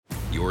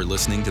You're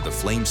listening to the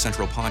Flame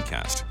Central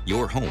Podcast,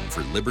 your home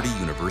for Liberty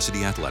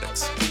University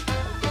athletics.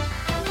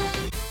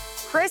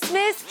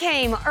 Christmas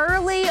came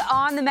early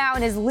on the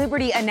mountain as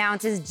Liberty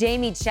announces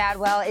Jamey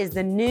Chadwell is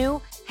the new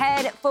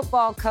head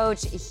football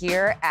coach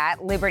here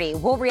at Liberty.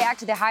 We'll react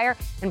to the hire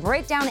and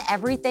break down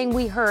everything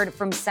we heard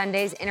from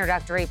Sunday's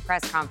introductory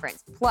press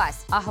conference.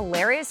 Plus, a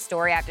hilarious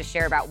story I have to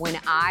share about when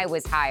I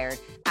was hired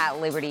at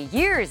Liberty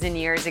years and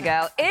years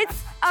ago.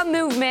 It's a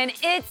movement.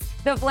 It's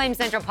the Flame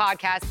Central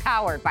Podcast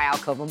powered by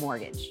Alcova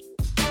Mortgage.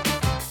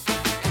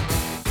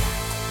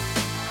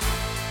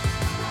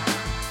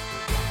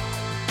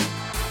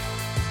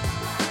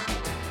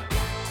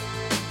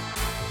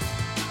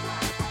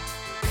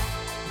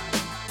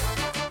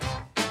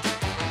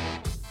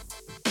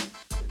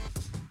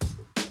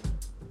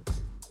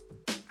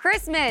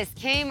 Christmas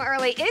came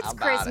early. It's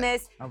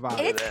Christmas. Look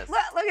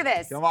at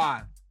this. Come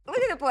on. Look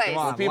at the place. Come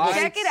on.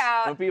 Check it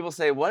out. When people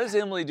say, what does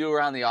Emily do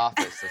around the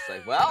office? It's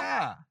like,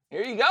 well,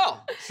 here you go.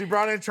 She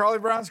brought in Charlie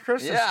Brown's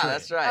Christmas tree.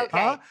 That's right. Okay.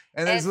 Huh?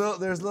 And there's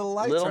little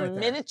lights Little right there.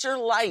 miniature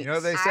lights. You know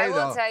what they say, I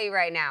will though? tell you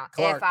right now,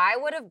 Clark. if I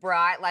would have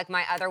brought like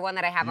my other one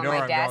that I have You on know my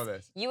where I'm going with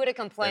desk, this. you would have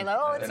complained, They're-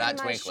 oh, they're it's not in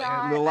my twinkling.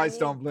 shot. Little lights I mean,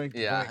 don't blink.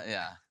 Yeah, blink.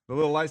 yeah. The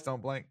little lights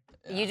don't blink.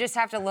 You just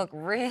have to look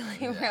really,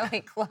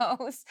 really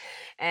close,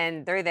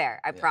 and they're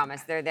there. I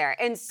promise, they're there.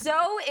 And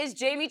so is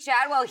Jamey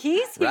Chadwell.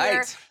 He's here.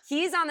 Right.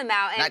 He's on the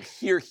mountain. Not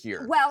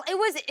here. Well, it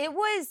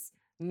was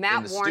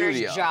Matt the Warner's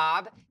studio.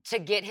 job to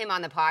get him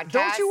on the podcast.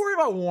 Don't you worry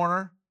about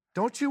Warner.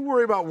 Don't you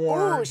worry about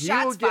Warner. Ooh,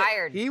 shots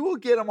fired. He will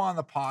get him on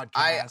the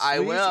podcast. I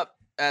went up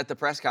at the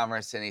press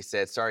conference and he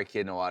said, sorry,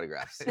 kid, no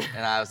autographs.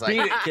 And I was like,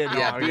 Beat it, kid, no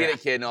yeah, autographs. beat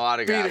it, kid, no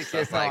autographs. Beat it, kid, I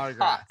was no like,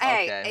 autographs.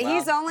 Hey, okay, well,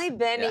 he's only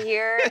been yeah.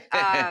 here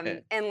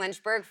in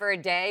Lynchburg for a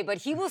day, but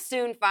he will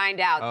soon find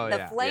out. Oh, the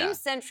yeah. Flame Yeah.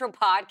 Central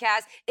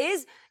podcast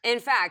is, in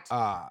fact,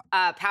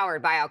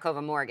 powered by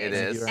Alcova Mortgage. It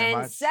is. Thank you very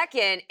And much.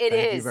 second, it Thank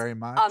you is very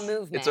much. a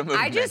movement. It's a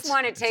I just movement.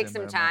 want to It's take a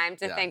some movement. time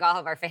to Yeah. thank all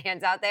of our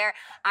fans out there.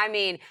 I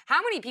mean,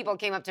 how many people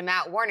came up to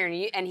Matt Warner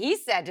and he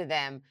said to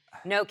them,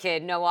 no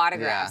kid, no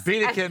autographs.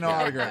 Beat it, kid, no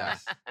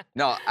autographs.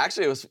 No,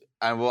 actually, it was.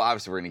 Well,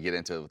 obviously, we're going to get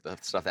into the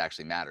stuff that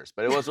actually matters.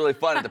 But it was really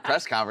fun at the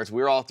press conference.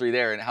 We were all three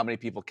there, and how many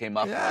people came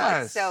up? And were like,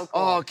 Yes. So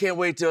cool. oh, can't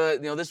wait to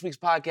this week's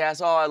podcast.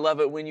 Oh, I love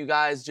it when you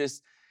guys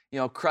just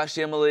crush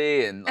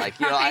Emily and like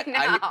I know.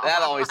 that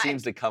always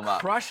seems to come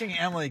up. Crushing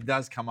Emily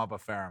does come up a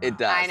fair amount. It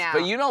does. I know.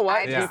 But you know what?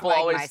 I just People like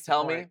my always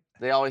tell me. sport.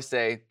 They always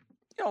say,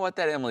 you know what?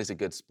 That Emily's a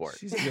good sport.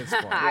 She's a good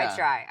sport. I Yeah.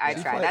 try.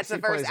 She That's plays- the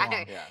she first. plays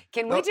well. Yeah.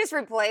 Can we just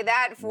replay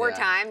that 4 Yeah.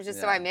 times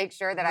just so Yeah. I make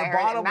sure that The I heard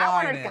it? bottom Matt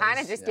line Warner kind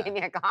of is- just Yeah. gave me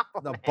a The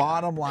compliment.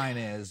 bottom line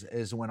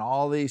is when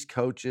all these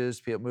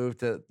coaches, people move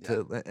to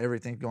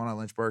everything going on in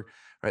Lynchburg,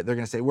 right? They're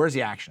going to say, "Where's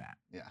the action at?"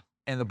 Yeah.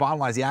 And the bottom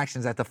line is the action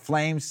is at the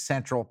Flame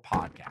Central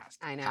podcast.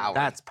 I know. Powered.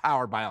 That's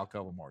powered by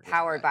Alcova Mortgage.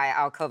 Powered by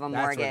Alcova That's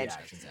where the Mortgage.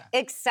 action's at.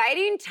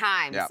 Exciting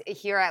times Yeah.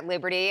 here at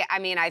Liberty. I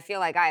mean, I feel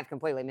like I have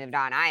completely moved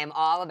on. I am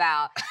all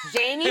about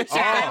Jamey Oh.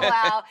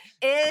 Chadwell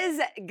is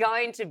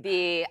going to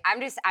be.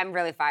 I'm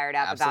really fired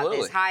up about Absolutely.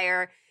 this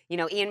hire.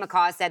 Ian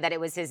McCaw said that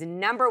it was his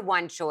number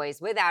one choice,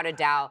 without a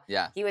doubt.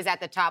 Yeah. He was at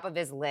the top of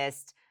his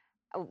list.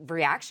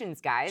 Reactions,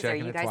 guys.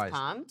 Checking Are you it guys twice.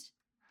 pumped?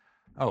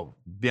 Oh,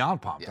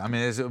 beyond pumped. Yeah. I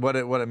mean, what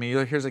I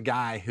mean. Here's a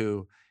guy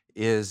who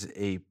is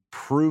a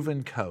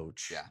proven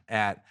coach Yeah.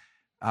 at,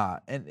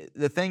 and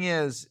the thing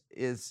is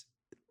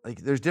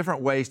like there's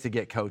different ways to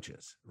get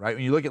coaches, right?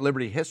 When you look at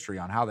Liberty history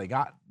on how they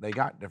got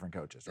different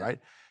coaches, Yeah. right?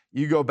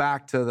 You go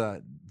back to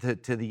the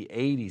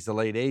 80s, the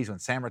late 80s when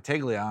Sam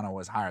Ratigliano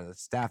was hired, the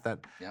staff that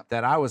Yep.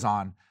 that I was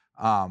on.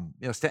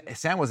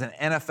 Sam was an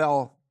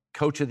NFL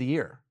Coach of the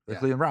Year, the Yeah.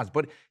 Cleveland Browns,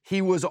 but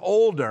he was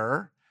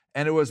older.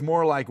 And it was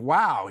more like,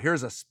 wow,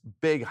 here's a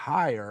big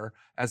hire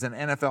as an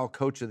NFL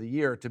Coach of the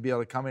Year to be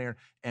able to come here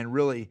and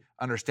really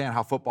understand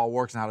how football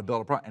works and how to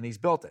build a product. And he's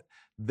built it.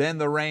 Then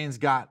the reins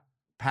got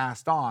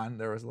passed on.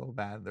 There was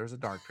a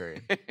dark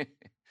period.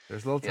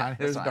 There's a little Yeah, tiny,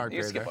 there's a that's dark fine. You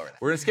period skip there. over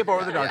that. We're going to skip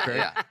over the Yeah, dark yeah,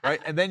 period, yeah.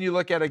 right? And then you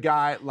look at a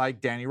guy like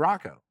Danny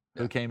Rocco,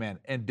 who Yeah. came in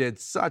and did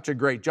such a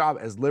great job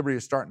as Liberty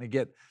is starting to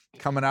get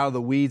coming out of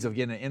the weeds of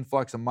getting an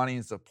influx of money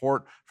and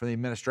support from the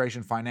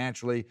administration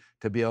financially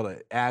to be able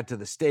to add to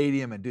the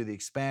stadium and do the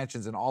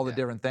expansions and all the Yeah.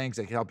 different things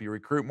that can help you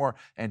recruit more.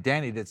 And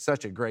Danny did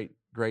such a great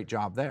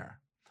job there,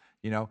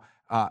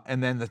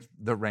 and then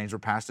the reins were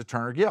passed to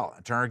Turner Gill.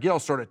 And Turner Gill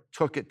sort of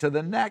took it to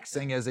the next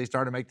thing as they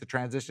started to make the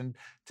transition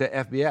to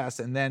FBS,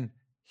 and then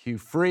Hugh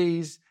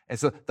Freeze. And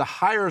so the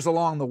hires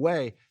along the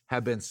way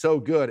have been so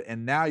good.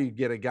 And now you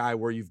get a guy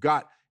where you've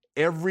got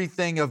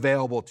everything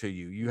available to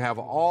you. You have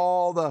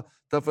all the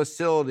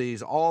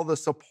facilities, all the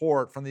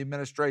support from the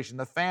administration.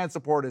 The fan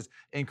support is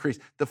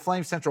increased. The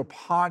Flame Central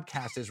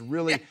podcast is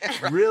really,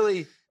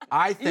 really,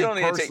 I think You don't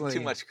need to personally, take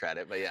too much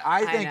credit, but yeah.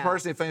 I I think know.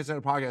 personally, Flame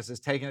Central podcast is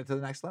taking it to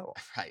the next level.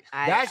 right.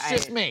 That's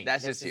just me.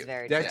 That's This just is you.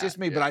 very That's Yeah, just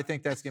me, but yeah. I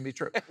think that's going to be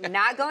true.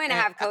 Not going to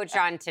have Coach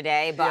on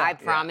today, but Yeah, I yeah.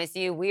 promise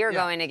you, we are Yeah.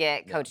 going to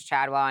get Yeah. Coach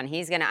Chadwell, and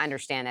he's going to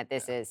understand that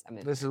this is a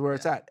movement. This is where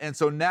it's at. And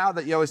so now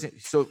that you always,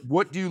 so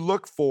what do you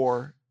look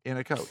for in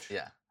a coach?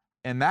 Yeah.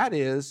 And that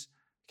is,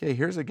 okay,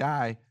 here's a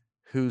guy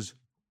who's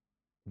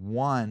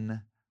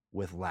won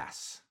with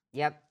less,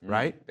 Yep.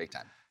 right? Big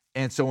time.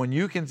 And so when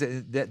you can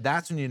say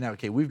that's when you know,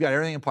 okay, we've got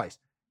everything in place.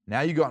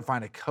 Now you go out and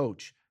find a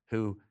coach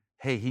who,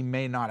 hey, he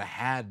may not have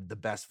had the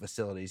best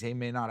facilities. He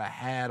may not have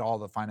had all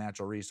the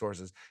financial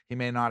resources. He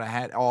may not have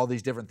had all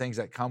these different things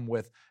that come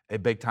with a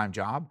big time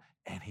job,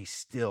 and he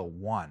still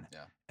won.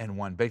 Yeah. And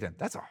won big time.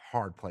 That's a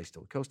hard place to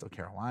Coastal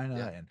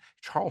Carolina and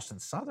Charleston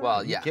Southern.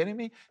 Well, Are you kidding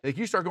me? Like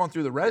you start going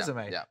through the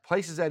resume,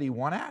 places that he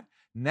won at.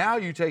 Now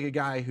you take a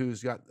guy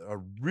who's got a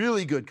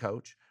really good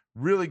coach,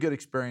 really good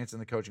experience in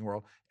the coaching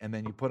world, and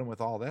then you put him with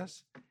all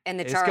this.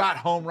 And it's got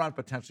home run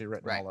potentially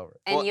written all over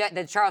it. And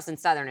the Charleston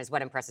Southern is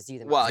what impresses you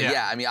the most. Well,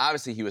 yeah. I mean,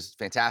 obviously he was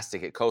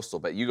fantastic at Coastal,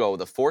 but you go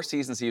the 4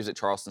 seasons he was at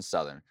Charleston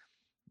Southern.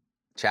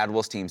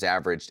 Chadwell's teams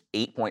averaged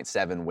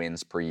 8.7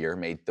 wins per year,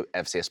 made the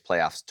FCS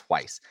playoffs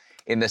twice.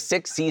 In the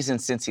 6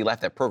 seasons since he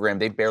left that program,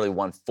 they barely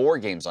won 4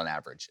 games on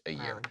average a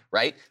year,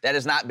 right? That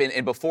has not been,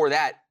 and before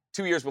that,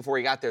 2 years before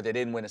he got there, they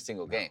didn't win a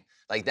single game.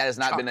 Like, that has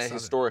not been a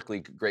historically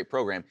great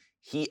program.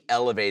 He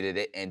elevated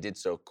it and did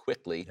so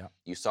quickly.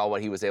 You saw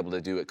what he was able to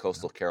do at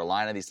Coastal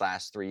Carolina these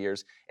last 3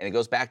 years. And it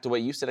goes back to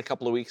what you said a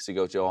couple of weeks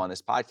ago, Joe, on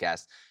this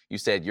podcast. You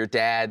said your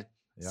dad,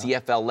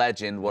 CFL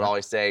legend, would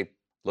always say,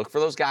 look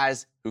for those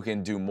guys who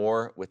can do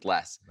more with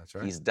less. That's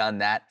right. He's done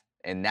that,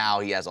 and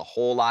now he has a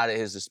whole lot at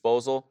his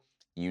disposal.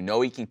 You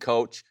know he can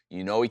coach.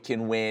 You know he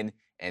can win.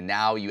 And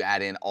now you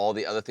add in all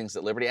the other things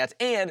that Liberty adds.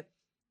 And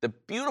the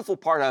beautiful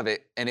part of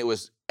it, and it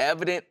was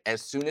evident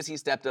as soon as he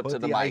stepped up to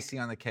the mic. Icing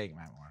on the cake,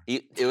 Matt Moore.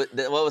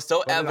 What was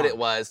so evident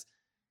was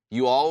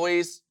you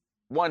always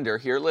wonder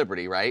here at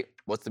Liberty, right?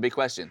 What's the big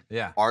question?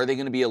 Yeah. Are they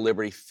going to be a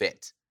Liberty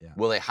fit? Yeah.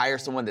 Will they hire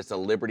someone that's a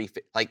Liberty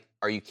fit? Like,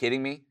 are you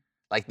kidding me?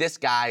 Like, this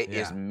guy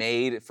is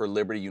made for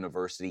Liberty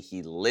University.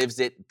 He lives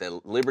it.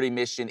 The Liberty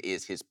mission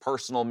is his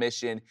personal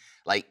mission.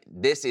 Like,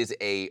 this is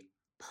a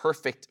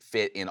perfect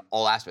fit in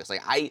all aspects.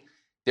 Like,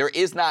 there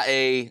is not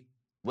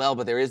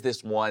but there is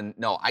this one.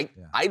 No,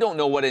 I don't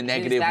know what a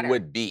negative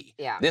would be.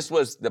 Yeah. This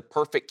was the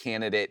perfect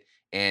candidate,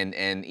 and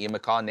Ian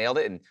McCaw nailed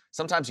it. And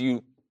sometimes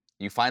you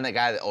find that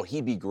guy that,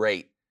 he'd be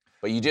great,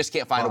 but you just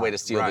can't find a way to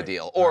seal the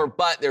deal. Or,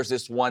 but there's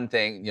this one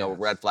thing,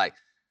 red flag.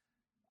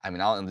 I mean,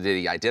 not only did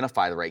he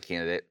identify the right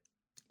candidate,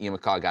 Ian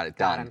McCaw got it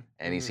done,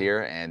 and he's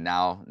here, and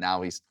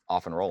now he's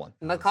off and rolling.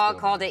 McCaw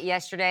called it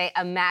yesterday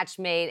a match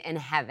made in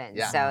heaven.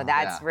 Yeah. So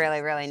that's really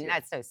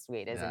that's so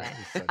sweet, isn't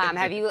it?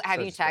 Have you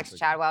texted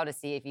Chadwell to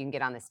see if you can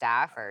get on the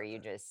staff, or are you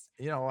just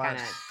kind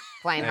of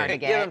playing hard to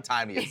get? Give him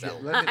time to get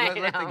settled. Let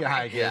the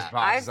guy get his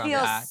boxes I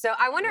feel so.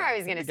 I wonder how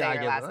he's going to say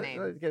your last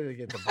name. Let's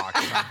get the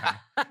boxes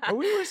on.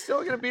 We were still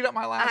going to beat up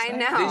my last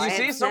name. I know. Did you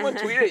see someone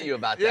tweeted at you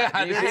about that?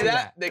 Yeah, Did you see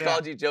that? They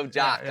called you Joe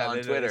Jock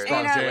on Twitter.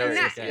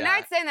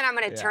 Not saying that I'm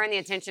going to turn the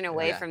attention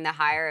away from the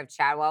hire of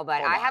Chadwell,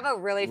 but I have a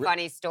really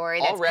funny story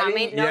that's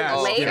coming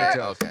later.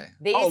 Okay.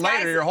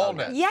 Later, you're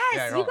holding it.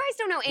 Yes, you guys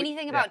don't know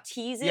anything about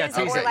teases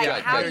or like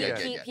how you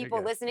keep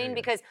people listening,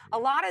 because a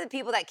lot of the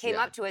people that came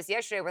up to us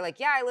yesterday were like,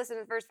 "Yeah, I listened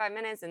to the first 5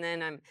 minutes and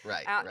then I'm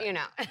out." You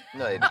know.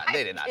 No,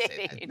 they did not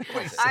say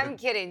that. I'm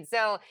kidding.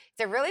 So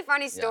it's a really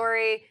funny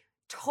story.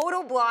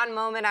 Total blonde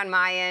moment on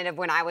my end of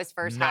when I was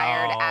first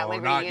hired at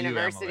Liberty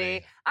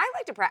University. I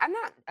like to I'm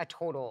not a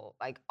total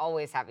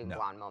always having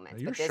blonde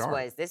moments, but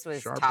this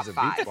was sharp top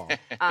 5.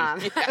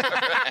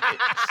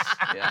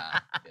 Yeah.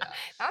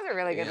 That was a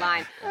really good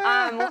line.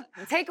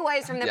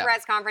 Takeaways from the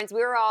press conference.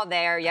 We were all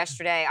there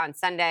yesterday on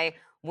Sunday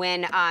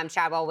when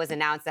Chadwell was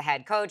announced the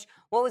head coach.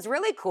 What was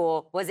really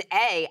cool was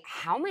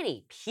how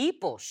many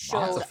people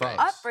showed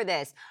up for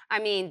this. I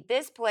mean,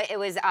 it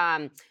was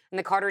in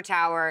the Carter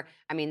Tower.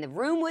 I mean, the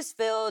room was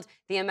filled.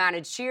 The amount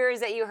of cheers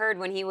that you heard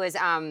when he was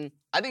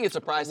I think it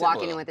surprised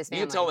walking in with his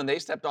family. You can tell when they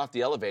stepped off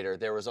the elevator,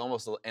 there was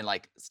almost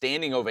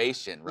standing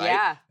ovation,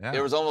 right? Yeah.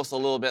 There was almost a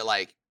little bit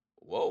like,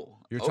 whoa.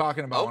 You're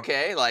talking about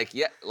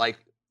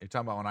you're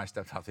talking about when I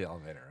stepped off the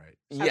elevator, right?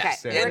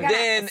 Yes, okay. And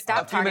then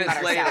a few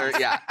minutes later,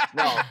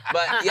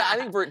 I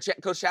think for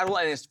Coach Chadwell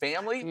and his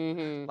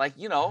family,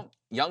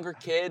 younger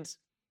kids,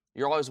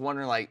 you're always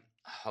wondering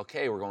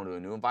okay, we're going to a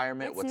new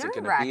environment. What's it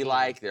going to be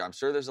like? I'm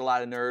sure there's a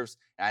lot of nerves,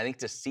 and I think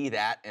to see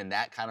that and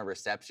that kind of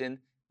reception,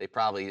 they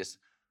probably just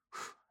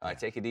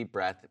take a deep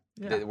breath.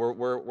 Yeah.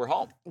 We're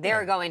home.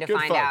 They're going to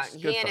find out.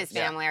 He and his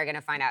family are going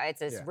to find out.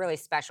 It's a really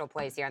special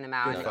place here on the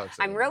mountain.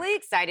 I'm really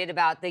excited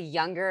about the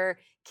younger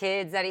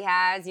kids that he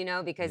has,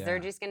 because they're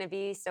just going to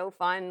be so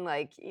fun,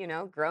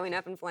 growing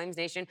up in Flames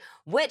Nation.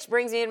 Which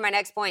brings me to my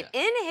next point.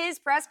 In his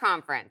press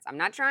conference, I'm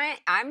trying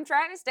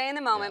to stay in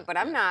the moment, but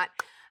I'm not.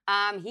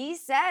 He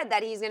said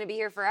that he's going to be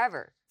here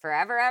forever.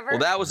 Forever, ever. Well,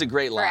 that was a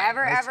great line.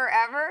 Forever,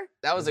 ever.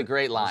 That was a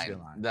great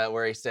line.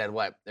 Where he said,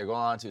 they're going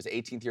on to his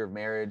 18th year of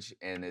marriage,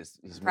 and he's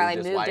probably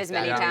moved his wife as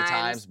many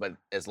times. But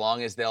as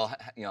long as they'll,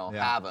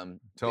 have him,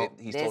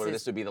 he's told her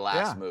this would be the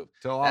last move.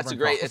 It's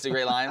a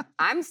great line.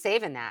 I'm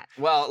saving that.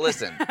 Well,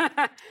 listen,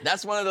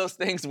 that's one of those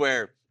things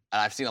where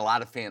I've seen a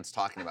lot of fans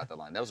talking about that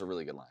line. That was a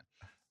really good line.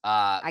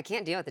 I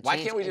can't deal with the change.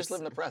 Why can't we just live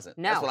in the present?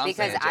 No, That's what I'm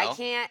saying, Joe. I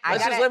can't.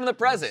 Let's just live in the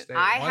present.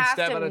 I have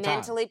to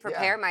mentally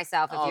prepare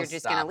myself if you're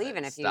just going to leave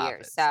in a few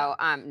years. So,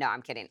 no,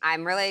 I'm kidding.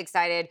 I'm really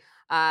excited.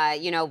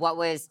 What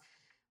was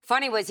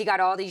Funny was he got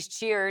all these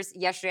cheers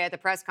yesterday at the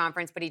press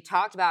conference, but he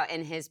talked about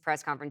in his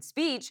press conference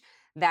speech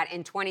that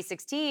in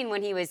 2016,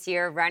 when he was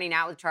here running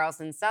out with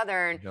Charleston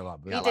Southern, he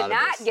did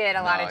not get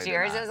a lot of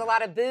cheers. There was a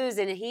lot of boos,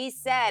 and he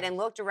said and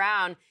looked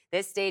around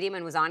this stadium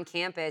and was on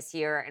campus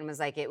here and was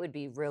like, it would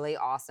be really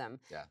awesome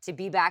to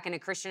be back in a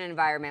Christian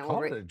environment.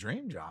 Called it a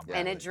dream job.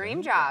 And a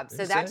dream job.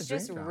 So that's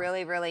just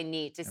really, really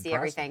neat to see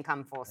everything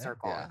come full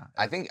circle. Yeah.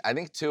 I think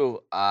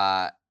too,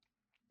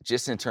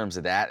 just in terms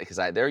of that, because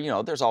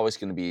there's always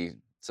going to be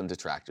some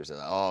detractors that,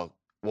 oh,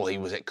 well, he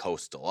was at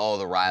Coastal. Oh,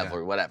 the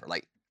rivalry, whatever.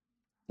 Like,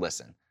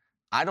 listen,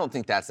 I don't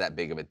think that's that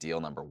big of a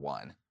deal, number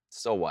one.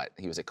 So what?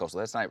 He was at Coastal.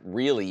 That's not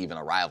really even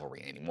a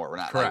rivalry anymore. We're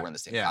not like we're in the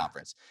same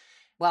conference.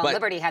 Well, but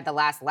Liberty had the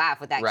last laugh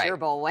with that Cheer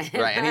Bowl win.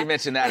 Right, and he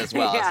mentioned that as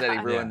well. Said he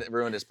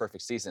ruined his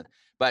perfect season.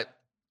 But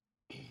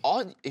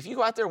if you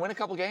go out there and win a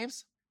couple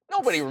games,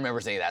 nobody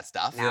remembers any of that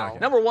stuff. No.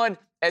 Number one,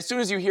 as soon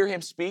as you hear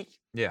him speak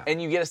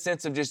and you get a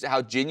sense of just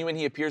how genuine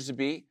he appears to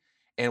be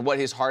and what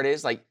his heart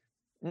is, like,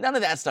 none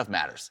of that stuff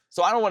matters.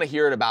 So I don't want to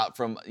hear it about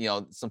from,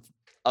 some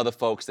other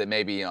folks that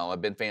maybe,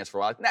 have been fans for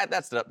a while.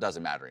 That stuff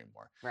doesn't matter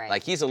anymore. Right.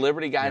 Like, he's a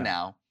Liberty guy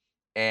now,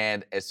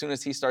 and as soon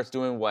as he starts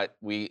doing what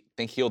we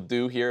think he'll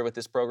do here with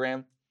this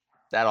program,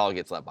 that all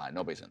gets left behind.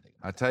 Nobody's gonna think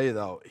about it. I tell you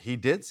though, he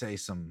did say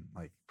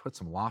put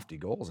some lofty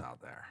goals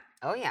out there.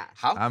 Oh yeah.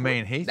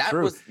 When he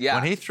threw,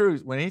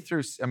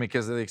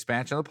 because of the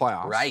expansion of the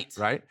playoffs.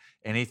 Right.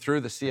 And he threw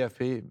the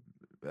CFP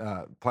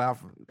playoff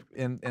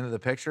into the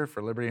picture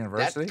for Liberty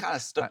University. That kind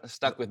of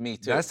stuck with me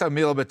too. That stuck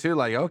me a little bit too.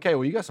 Like, okay,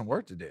 well, you got some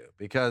work to do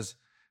because,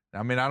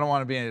 I don't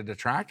want to be a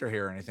detractor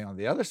here or anything. On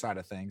the other side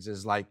of things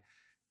is like,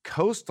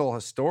 Coastal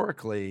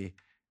historically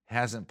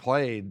hasn't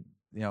played,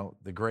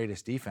 the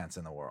greatest defense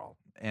in the world,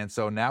 and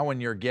so now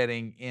when you're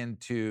getting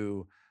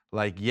into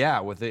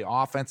with the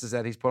offenses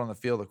that he's put on the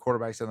field, the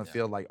quarterbacks on the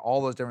field, like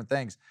all those different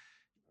things,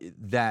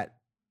 that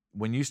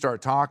when you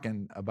start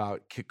talking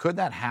about could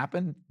that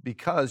happen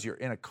because you're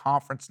in a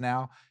conference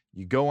now,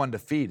 you go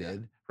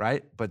undefeated,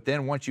 right? But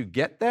then once you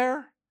get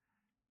there,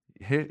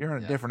 you're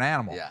in a different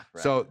animal. Yeah,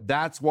 right. So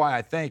that's why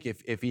I think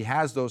if he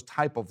has those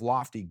type of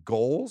lofty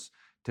goals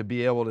to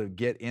be able to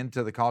get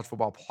into the college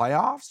football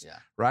playoffs,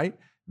 right?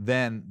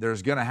 Then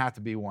there's going to have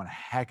to be one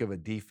heck of a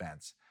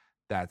defense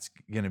that's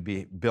going to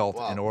be built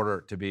in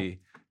order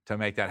to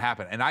make that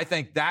happen. And I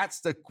think that's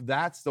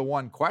the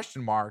one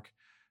question mark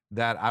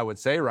that I would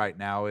say right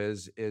now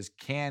is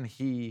can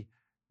he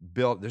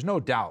build? There's no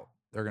doubt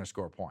they're going to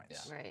score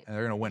points, and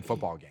they're going to win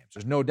football games.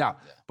 There's no doubt.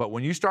 Yeah. But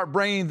when you start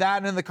bringing that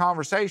into the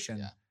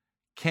conversation,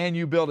 can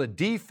you build a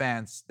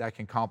defense that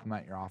can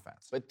complement your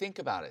offense? But think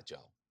about it,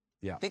 Joe.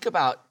 Yeah. Think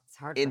about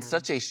in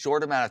such a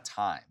short amount of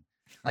time.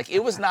 Like,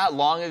 it was not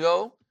long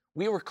ago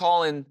we were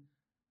calling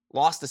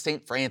loss to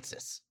St.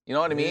 Francis. You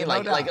know what I mean?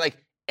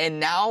 And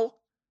now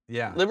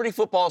Liberty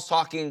football is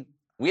talking,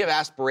 we have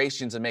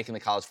aspirations of making the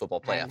college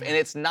football playoff. And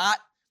it's not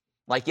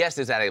like, yes,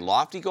 is that a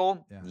lofty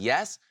goal? Yeah.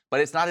 Yes,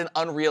 but it's not an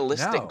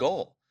unrealistic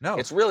goal. No.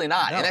 It's really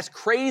not. No. And that's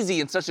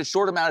crazy in such a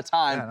short amount of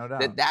time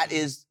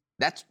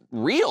that's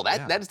real.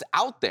 That is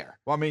out there.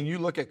 Well, you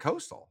look at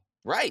Coastal.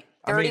 Right.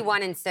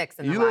 31-6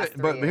 in the last 3 years.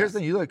 But here's the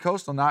thing, you look at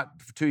Coastal not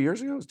 2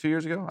 years ago. It was 2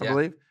 years ago, I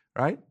believe,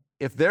 right?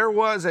 If there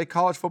was a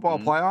college football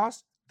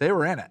playoffs, they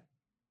were in it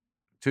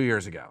 2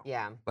 years ago.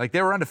 Yeah. Like,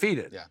 they were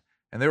undefeated. Yeah.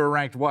 And they were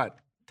ranked, what,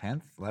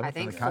 10th, 11th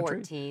in the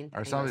country? 14th.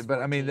 Or something.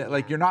 But,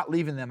 like, you're not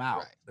leaving them out.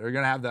 Right. They're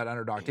going to have that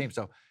underdog team.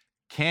 So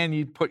can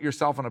you put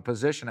yourself in a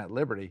position at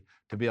Liberty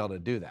to be able to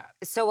do that?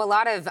 So a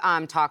lot of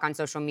talk on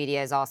social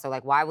media is also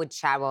like, why would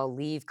Chadwell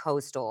leave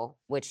Coastal,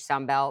 which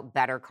Sunbelt,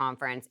 better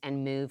conference,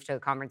 and move to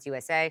Conference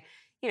USA?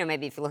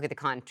 Maybe if you look at the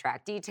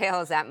contract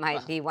details, that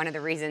might be one of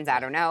the reasons. I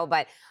don't know.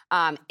 But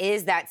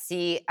is that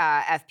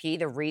CFP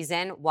the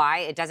reason why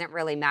it doesn't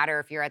really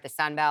matter if you're at the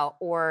Sunbelt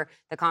or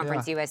the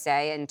Conference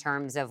USA in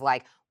terms of,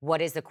 like,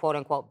 what is the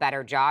quote-unquote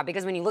better job?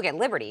 Because when you look at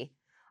Liberty,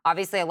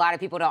 obviously, a lot of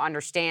people don't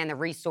understand the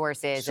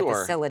resources, the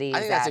facilities. I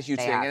think that's a huge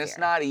thing, and it's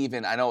not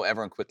even. I know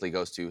everyone quickly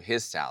goes to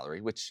his salary,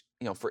 which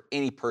for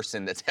any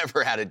person that's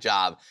ever had a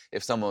job,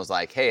 if someone was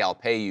like, "Hey, I'll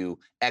pay you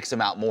X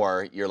amount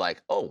more," you're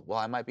like, "Oh, well,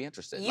 I might be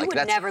interested." You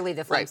would never leave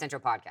the Flame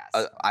Central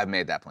podcast. I've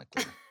made that point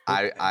clear.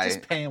 I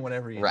just pay him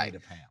whatever you need to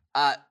pay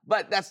him.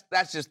 But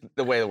that's just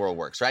the way the world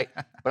works, right?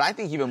 But I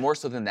think even more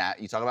so than that,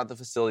 you talk about the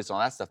facilities and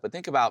all that stuff, but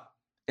think about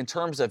in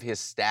terms of his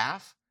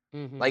staff,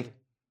 like,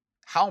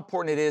 how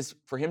important it is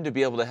for him to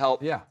be able to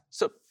help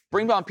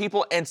bring on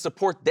people and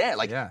support them.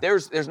 Like,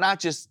 there's not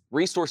just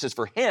resources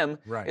for him,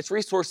 it's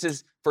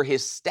resources for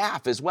his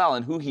staff as well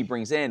and who he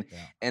brings in. Yeah.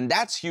 And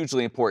that's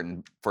hugely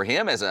important for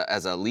him as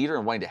a leader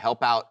and wanting to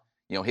help out,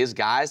 his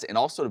guys, and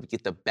also to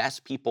get the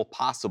best people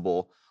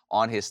possible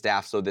on his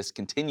staff so this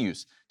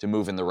continues to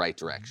move in the right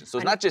direction. So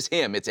it's not just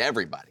him, it's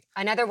everybody.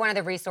 Another one of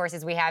the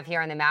resources we have here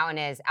on the mountain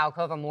is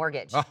Alcova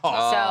Mortgage.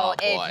 So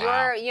if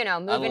you're,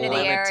 moving to the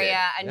area,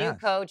 a new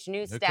coach,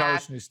 new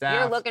staff,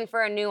 you're looking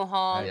for a new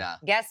home,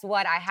 guess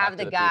what? I have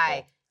the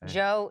guy,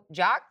 Joe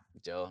Jock?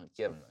 Joe,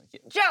 give him.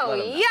 Joe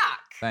Yuck.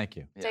 Thank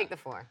you. Take the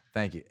floor.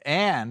 Thank you.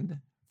 And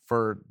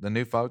for the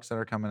new folks that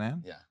are coming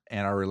in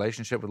and our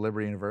relationship with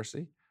Liberty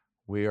University,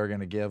 we are going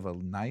to give a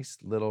nice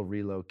little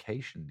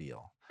relocation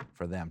deal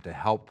for them to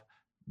help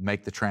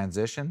make the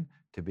transition,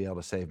 to be able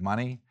to save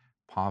money.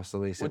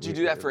 Possibly. Would you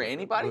do that for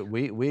anybody?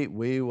 We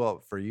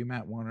will for you,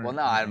 Matt Warner. Well,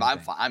 no,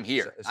 I'm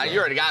here. You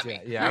already got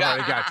me. Yeah, I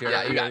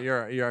already got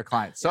you. You're a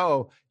client.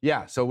 So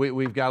so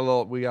we've got a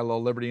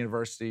little Liberty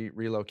University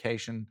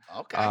relocation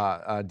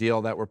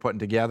deal that we're putting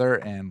together,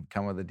 and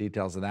come with the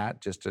details of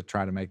that, just to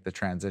try to make the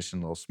transition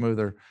a little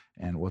smoother.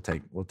 And we'll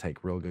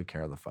take real good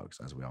care of the folks,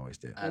 as we always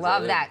do.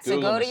 Love that.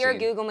 So go to your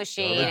Google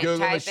machine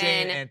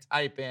and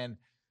type in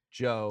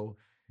Joe,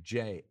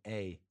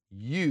 Jauch.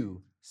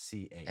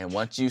 And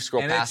once you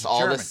scroll past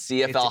all the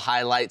CFL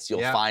highlights, you'll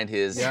find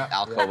his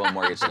Alcoa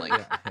mortgage link.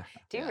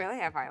 Do you really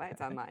have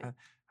highlights on mine?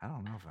 I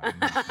don't know if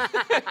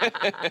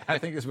I I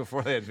think it's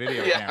before they had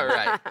video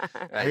cameras.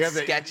 Right.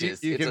 Sketches.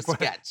 It's a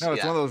sketch. No,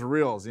 it's one of those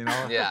reels, you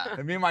know? Yeah.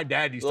 And me and my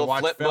dad used to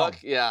watch flip film. Book?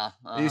 Yeah.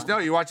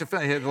 You watch a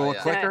film, you hit the little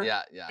clicker.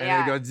 Yeah.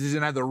 And it goes,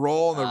 you have the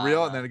roll and the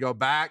reel, and then it go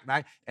back,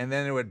 and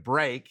then it would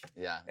break.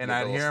 Yeah. And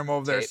I'd hear him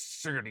over there,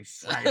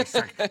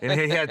 and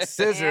he had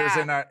scissors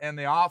in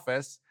the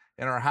office,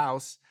 in our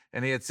house.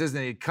 And he had scissors,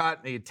 and he'd cut,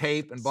 and he'd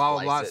tape, and blah,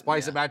 blah, blah,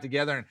 splice it back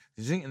together,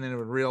 and then it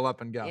would reel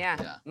up and go.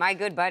 Yeah. My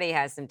good buddy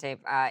has some tape,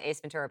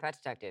 Ace Ventura Pet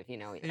Detective,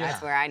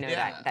 that's where I know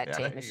that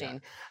tape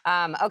machine.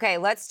 Okay,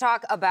 let's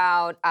talk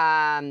about,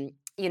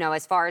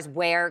 as far as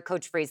where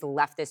Coach Freeze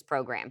left this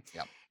program.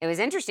 Yep. It was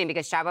interesting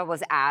because Chadwell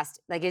was asked,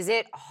 is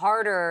it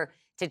harder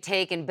to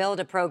take and build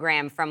a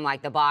program from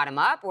the bottom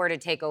up, or to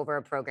take over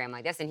a program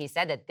like this? And he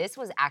said that this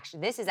is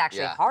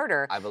actually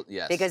harder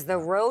because the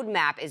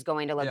roadmap is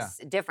going to look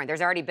different. There's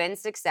already been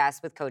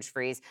success with Coach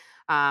Freeze,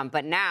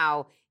 but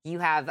now you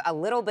have a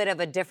little bit of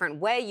a different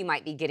way you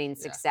might be getting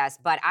success.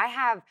 But I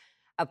have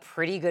a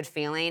pretty good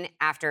feeling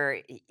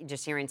after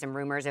just hearing some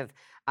rumors of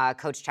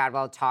Coach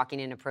Chadwell talking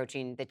and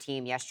approaching the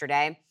team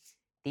yesterday.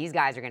 These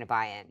guys are going to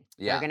buy in.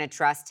 They're going to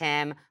trust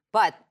him.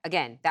 But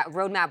again, that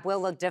roadmap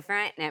will look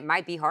different, and it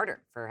might be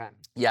harder for him.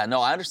 Yeah, no,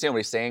 I understand what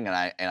he's saying, and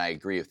I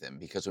agree with him,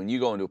 because when you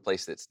go into a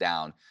place that's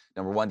down,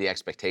 number one, the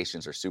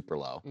expectations are super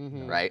low,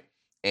 right?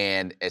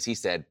 And as he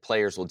said,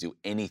 players will do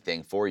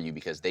anything for you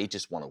because they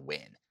just want to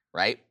win,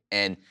 right?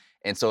 And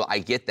so I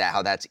get that,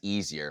 how that's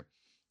easier.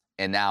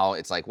 And now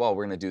it's like, well,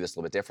 we're going to do this a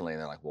little bit differently. And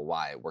they're like, well,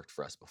 why? It worked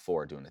for us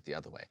before doing it the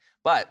other way.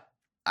 But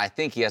I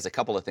think he has a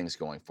couple of things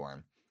going for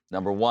him.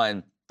 Number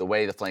one, the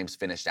way the Flames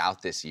finished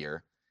out this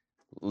year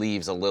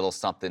leaves a little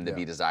something to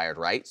be desired,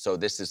 right? So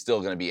this is still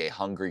going to be a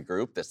hungry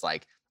group that's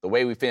like, the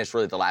way we finished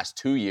really the last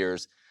 2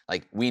 years,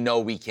 we know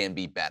we can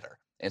be better.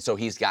 And so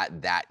he's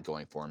got that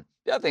going for him.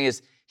 The other thing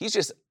is, he's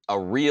just a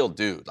real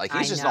dude.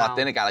 He's just an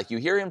authentic guy. You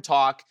hear him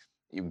talk,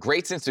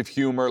 great sense of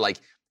humor.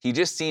 He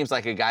just seems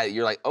like a guy that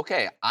you're like,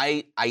 okay,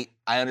 I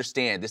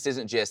understand. This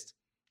isn't just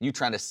you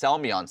trying to sell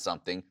me on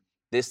something.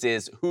 This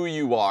is who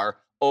you are.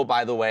 Oh,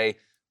 by the way,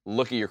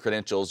 look at your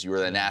credentials. You were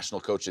the National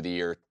Coach of the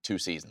Year 2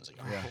 seasons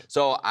ago. Yeah.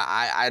 So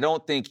I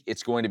don't think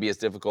it's going to be as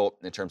difficult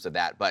in terms of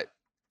that. But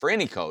for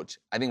any coach,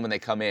 I think when they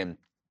come in,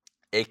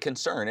 a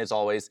concern is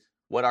always,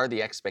 what are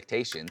the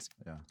expectations?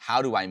 Yeah.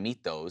 How do I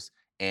meet those?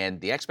 And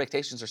the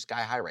expectations are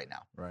sky high right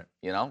now. Right.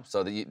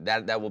 So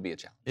that will be a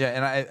challenge.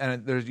 Yeah,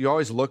 and you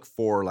always look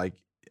for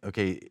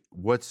okay,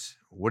 what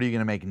are you going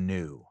to make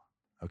new?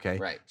 Okay.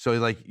 Right. So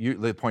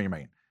the point you're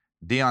making,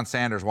 Deion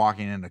Sanders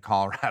walking into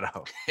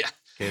Colorado. Yeah.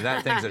 Okay,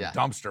 that thing's a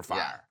dumpster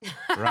fire,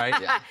 right?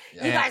 Yeah.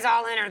 You guys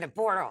all enter the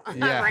portal. I'm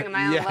bringing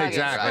my own luggage.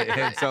 Exactly.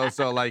 Right. And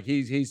so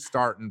he's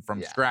starting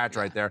from scratch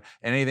right there.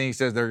 And anything he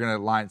says, they're going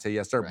to line and say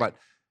yes, sir. Right. But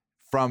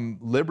from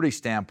Liberty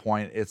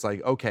standpoint, it's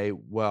like, okay,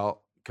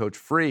 well, Coach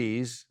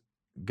Freeze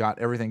got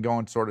everything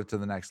going sort of to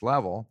the next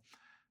level,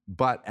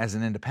 but as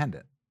an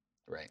independent,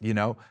 right?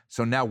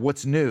 So now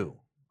what's new?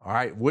 All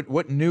right,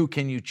 what new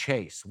can you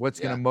chase? What's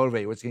going to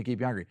motivate? What's going to keep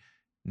you hungry?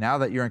 Now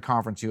that you're in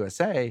Conference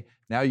USA,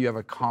 now you have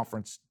a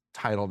conference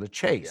title to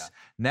chase. Yeah.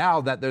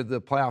 Now that the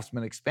playoffs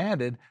been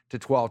expanded to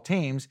 12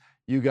 teams,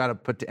 you got to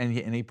put, and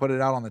he put it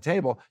out on the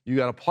table, you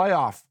got a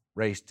playoff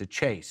race to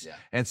chase. Yeah.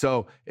 And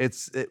so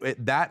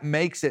that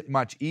makes it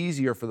much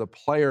easier for the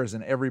players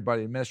and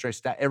everybody, administration,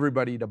 staff,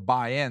 everybody to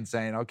buy in,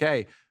 saying,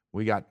 okay,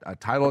 we got a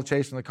title to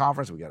chase from the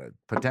conference, we got a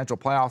potential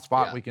playoff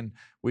spot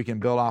we can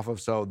build off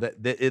of. So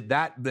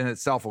that in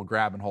itself will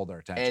grab and hold their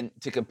attention. And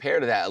to compare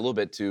to that a little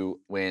bit to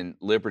when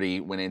Liberty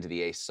went into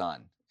the ASUN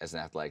as an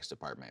athletics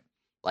department,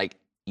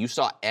 you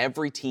saw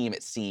every team,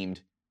 it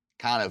seemed,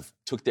 kind of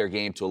took their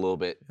game to a little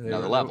bit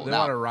another level. They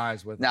want to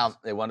rise with us. Now,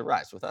 they want to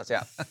rise with us,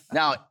 yeah.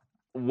 Now,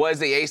 was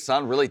the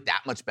ASUN really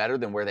that much better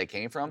than where they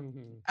came from?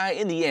 Mm-hmm.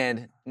 In the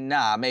end,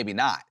 nah, maybe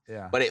not.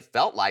 Yeah. But it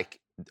felt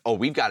like, oh,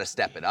 we've got to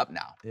step it up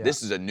now. Yeah.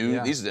 These are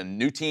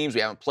new teams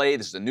we haven't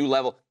played. This is a new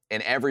level.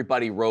 And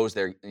everybody rose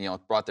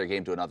brought their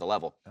game to another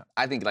level. Yeah.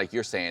 I think, like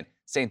you're saying,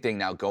 same thing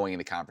now going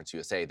into Conference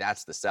USA.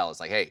 That's the sell. It's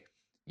like, hey,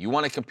 you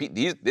want to compete.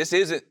 This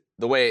isn't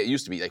the way it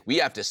used to be. We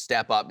have to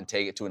step up and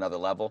take it to another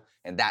level.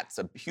 And that's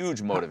a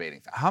huge motivating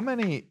factor. How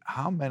many,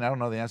 I don't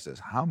know the answer to this.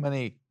 How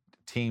many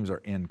teams are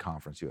in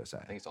Conference USA?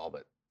 I think it's all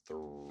but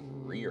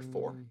 3 or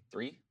 4.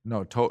 3?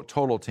 No,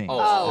 total teams.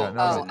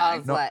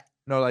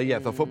 No, No, like,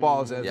 the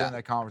football is Yeah. in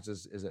that conference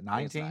is it 9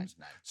 think it's teams?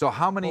 nine. So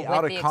how many Well, with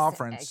out the of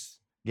conference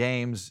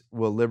games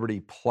will Liberty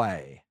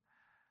play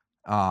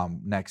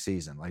next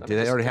season? Like, do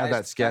they already have that Can I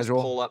just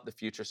schedule? pull up the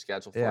future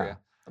schedule for Yeah. you.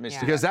 Let me just Yeah.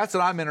 do Because that. that's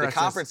what I'm The interested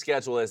in. conference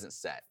schedule isn't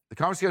set. The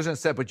conference schedule isn't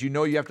set, but you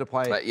know you have to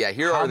play. But yeah,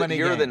 here how are the many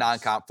here are the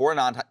games? four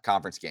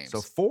non-conference games. So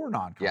 4 yeah.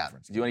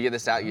 non-conference. Do you want to get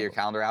this out? Get your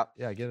calendar out.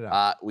 Yeah, get it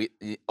out. We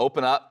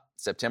open up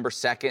September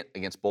 2nd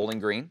against Bowling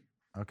Green.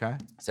 Okay.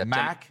 September-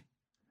 Mac.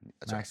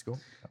 That's Mac right. school.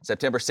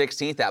 September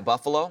 16th at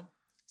Buffalo.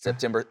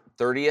 September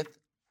 30th.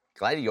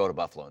 Glad you go to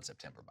Buffalo in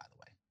September, by the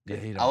way.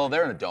 Yeah, you don't. Although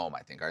they're in a dome,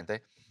 I think, aren't they?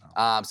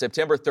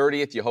 September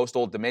 30th, you host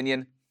Old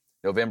Dominion.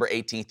 November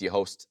 18th, you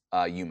host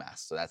UMass.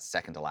 So that's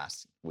second to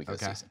last week of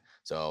the Okay. season.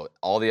 So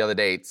all the other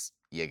dates,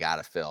 you got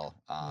to fill.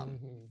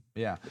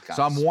 Yeah. the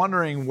So I'm conference.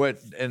 wondering what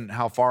and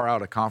how far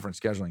out a conference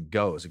scheduling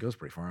goes. It goes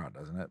pretty far out,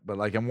 doesn't it? But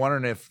like I'm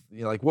wondering if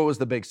like what was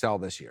the big sell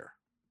this year?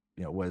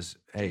 Was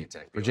Virginia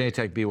Tech, Virginia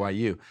Tech,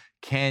 BYU.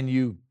 Can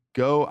you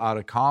go out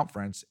of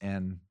conference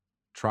and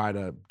try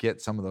to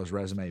get some of those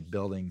resume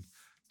building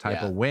type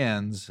Yeah. of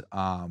wins?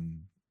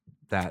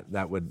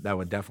 That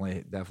would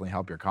definitely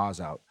help your cause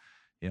out.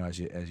 As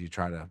you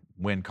try to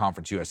win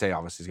Conference USA,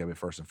 obviously is going to be the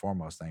first and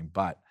foremost thing.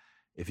 But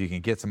if you can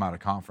get some out of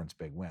conference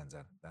big wins,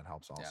 that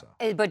helps also.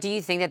 But do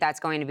you think that that's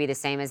going to be the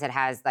same as it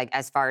has, like,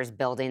 as far as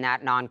building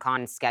that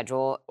non-con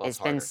schedule? Well, it's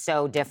it's been harder.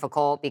 so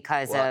difficult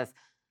because Well, of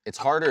It's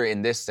harder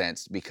in this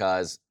sense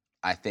because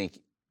I think,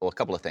 well, a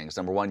couple of things.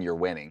 Number one, you're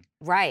winning.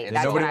 right. And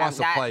That's nobody what wants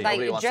to play you. Like,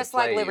 Nobody wants to just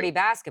like play Liberty you.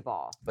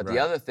 basketball. But Right. the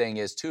other thing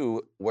is,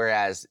 too,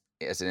 whereas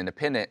as an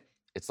independent,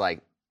 it's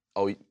like,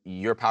 oh,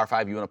 you're Power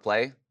 5, you want to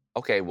play?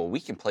 Okay, well, we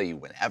can play you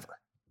whenever.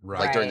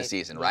 Like during the Right,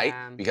 season, right?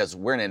 yeah. Because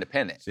we're an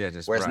independent. So, yeah,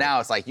 just Whereas right. now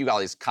it's like you got all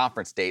these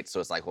conference dates, so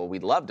it's like, well,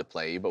 we'd love to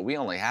play you, but we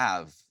only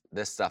have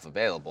this stuff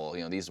available.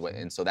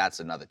 And so that's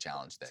another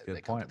challenge that Good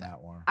they come point, to that.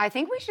 Matt Warner. I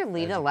think we should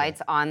leave the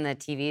lights on the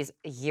TVs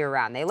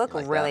year-round. They look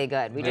like really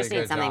that? good. We Very just need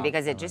good something job,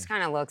 because it Emily. just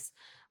kind of looks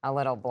a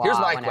little blah. Here's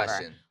my whenever.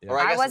 question. Yeah. Or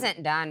I guess-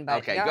 wasn't done, but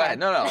Okay, go ahead.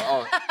 No.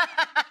 Oh,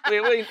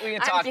 we can I'm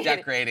talk kidding.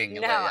 decorating.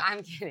 No, but yeah.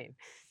 I'm kidding.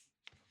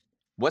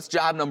 What's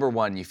job number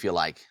one you feel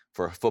like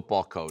for a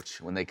football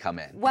coach when they come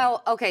in?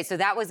 Well, okay, so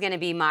that was going to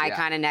be my Yeah.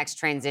 kind of next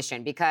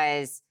transition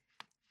because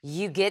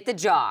you get the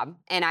job,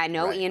 and I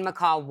know Right. Ian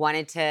McCall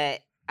wanted to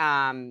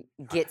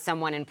get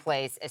someone in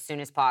place as soon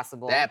as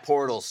possible. That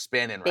portal's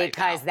spinning right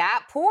because now.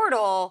 that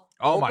portal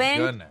Oh, my opened.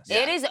 goodness.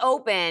 It Yeah. is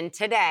open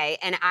today,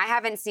 and I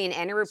haven't seen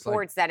any like-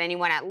 reports that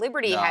anyone at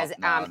Liberty No, has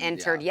no,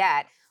 entered yeah.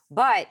 yet.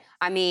 But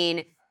I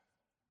mean,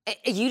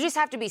 you just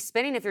have to be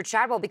spinning if you're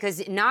Chadwell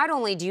because not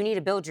only do you need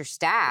to build your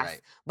staff,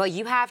 Right. but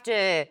you have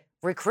to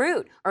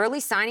recruit. Early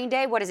signing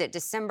day, what is it,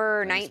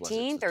 December I think it's- was it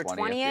 19th the or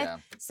 20th?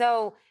 20th?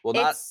 So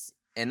Well,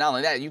 and not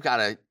only that, you got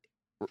to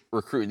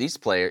recruit these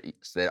players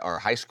that are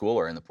high school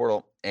or in the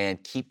portal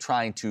and keep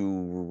trying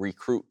to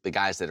recruit the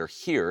guys that are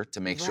here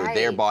to make sure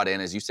they're Right. bought in,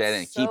 as you said,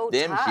 and So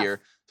keep them tough.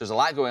 here. There's a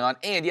lot going on.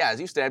 And yeah,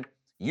 as you said,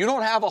 you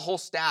don't have a whole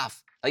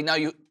staff. Like now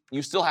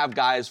you still have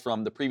guys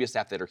from the previous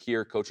staff that are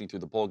here coaching through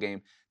the bowl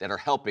game that are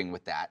helping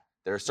with that.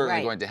 That are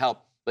certainly Right. going to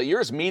help. But you're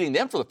just meeting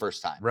them for the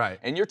first time. Right.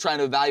 And you're trying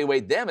to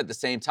evaluate them at the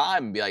same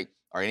time and be like,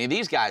 are any of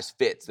these guys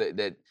fit?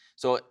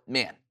 So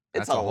man,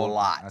 it's That's a a whole-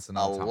 lot. that's A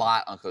another topic.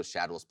 lot on Coach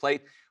Chadwell's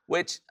plate,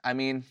 which, I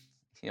mean,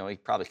 he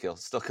probably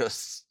still could,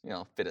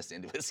 fit us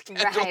into his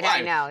schedule. Right,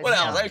 I know. What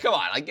else? Yeah. I mean, come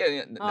on. I get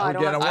it. Oh, I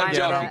don't get have him, time I'm for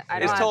joking. the- I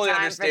don't It's have totally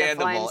time for the Flame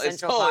understandable. It's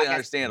Central totally podcast.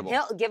 understandable.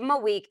 He'll give him a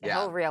week. Yeah.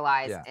 He'll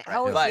realize. Yeah.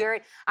 He'll But hear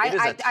it. it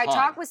is a I ton.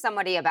 talked with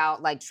somebody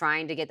about like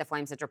trying to get the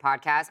Flame Central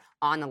podcast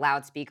on the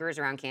loudspeakers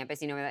around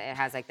campus. You know, it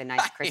has like the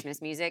nice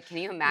Christmas music. Can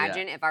you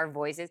imagine if our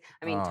voices?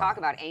 I mean, Oh, talk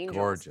about angels.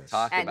 Gorgeous.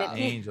 Talk And the about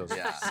pe- angels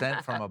Yeah.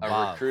 sent from a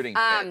above. recruiting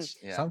Um, pitch.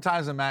 Yeah.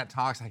 Sometimes when Matt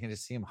talks, I can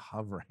just see him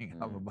hovering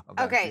up above.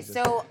 that. Okay, He's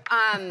just- so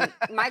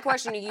my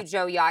question to you,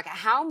 Joe Yock,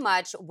 how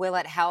much will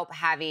it help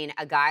having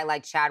a guy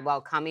like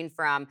Chadwell coming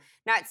from,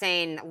 not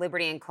saying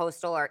Liberty and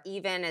Coastal or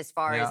even as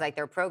far Yeah. as like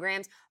their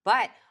programs,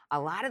 but a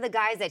lot of the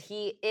guys that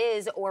he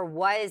is or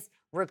was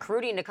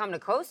recruiting to come to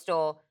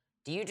Coastal,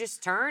 do you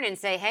just turn and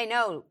say, hey,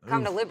 no,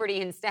 come to Oof.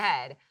 Liberty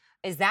instead?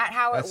 Is that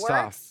how That's it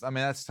works? tough. I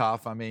mean, that's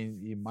tough. I mean,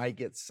 you might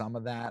get some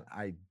of that.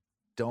 I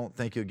don't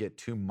think you'll get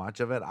too much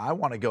of it. I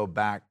want to go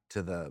back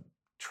to the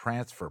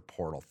transfer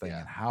portal thing Yeah.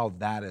 and how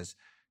that has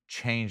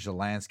changed the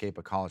landscape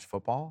of college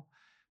football,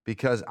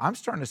 because I'm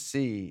starting to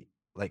see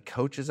like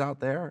coaches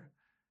out there,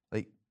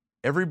 like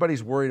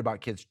everybody's worried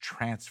about kids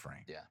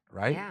transferring. Yeah.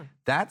 Right? Yeah.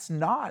 That's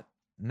not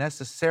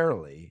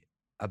necessarily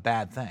a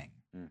bad thing.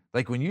 Mm.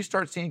 Like when you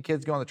start seeing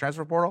kids go in the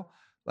transfer portal,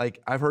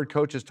 like I've heard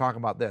coaches talk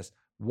about this.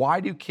 Why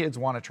do kids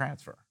want to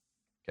transfer?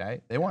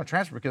 Okay. They want to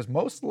transfer because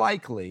most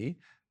likely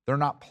they're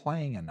not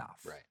playing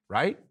enough. Right.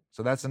 Right?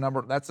 So that's the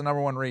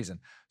number one reason.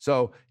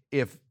 So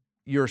if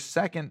your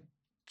second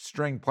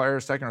or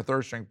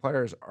third string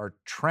players are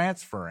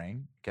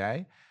transferring,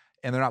 okay,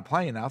 and they're not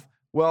playing enough,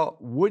 well,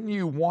 wouldn't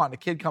you want a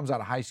kid comes out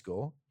of high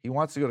school, he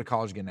wants to go to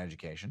college, get an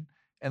education,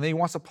 and then he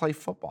wants to play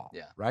football,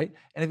 Yeah. right?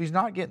 And if he's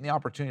not getting the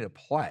opportunity to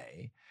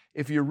play,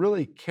 if you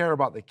really care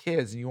about the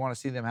kids and you want to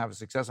see them have a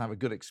success and have a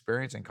good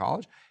experience in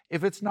college,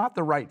 if it's not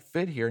the right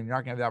fit here and you're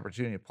not going to have the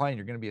opportunity to play and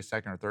you're going to be a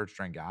second or third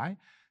string guy,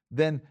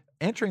 then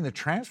entering the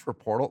transfer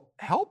portal,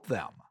 help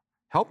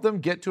them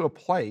get to a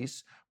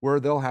place where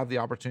they'll have the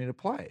opportunity to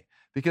play.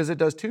 Because it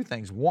does two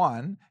things.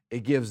 One,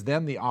 it gives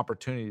them the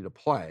opportunity to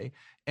play.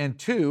 And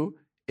two,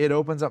 it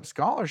opens up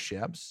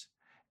scholarships.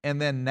 And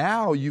then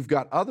now you've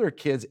got other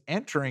kids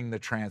entering the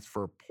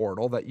transfer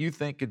portal that you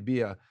think could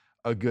be a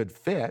good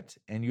fit,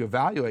 and you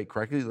evaluate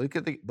correctly. Look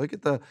at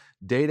the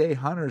Day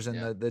Hunters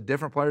and the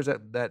different players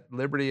that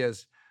Liberty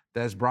has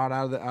brought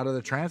out of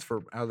the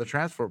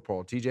transfer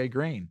portal. TJ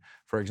Green,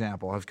 for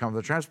example, has come to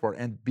the transfer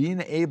portal, and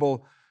being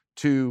able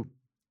to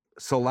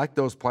select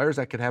those players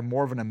that could have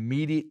more of an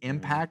immediate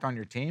impact on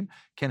your team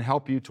can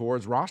help you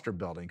towards roster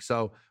building.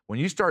 So when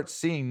you start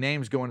seeing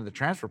names go into the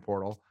transfer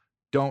portal,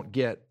 don't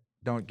get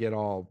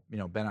all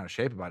bent out of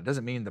shape about it. It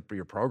doesn't mean that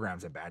your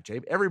program's in bad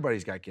shape.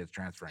 Everybody's got kids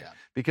transferring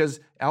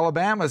because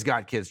Alabama's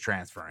got kids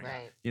transferring.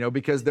 Right.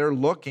 Because they're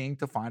looking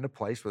to find a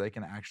place where they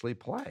can actually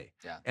play.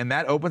 Yeah. And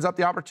that opens up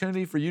the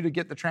opportunity for you to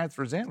get the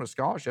transfers in with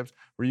scholarships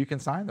where you can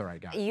sign the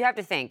right guy. You have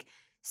to think.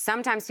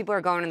 Sometimes people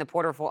are going in the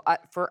portal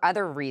for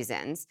other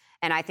reasons,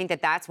 and I think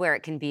that that's where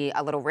it can be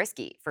a little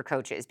risky for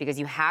coaches because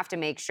you have to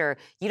make sure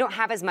you don't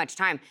have as much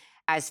time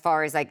as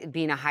far as like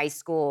being a high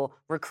school,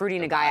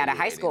 recruiting a guy out of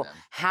high school.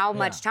 How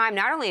much time,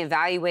 not only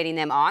evaluating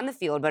them on the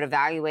field, but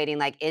evaluating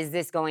like, is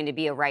this going to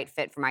be a right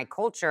fit for my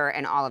culture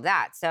and all of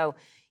that? So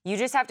you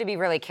just have to be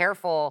really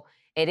careful.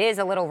 It is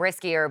a little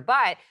riskier,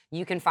 but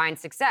you can find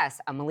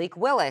success. A Malik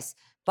Willis.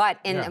 But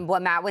in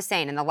what Matt was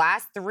saying, in the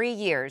last 3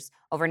 years,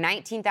 over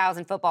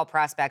 19,000 football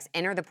prospects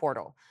entered the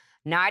portal.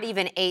 Not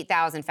even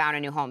 8,000 found a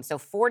new home. So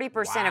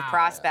 40% of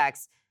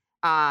prospects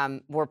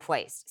were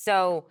placed.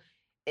 So,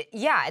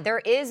 yeah, there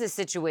is a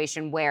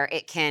situation where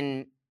it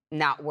can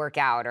not work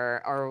out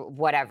or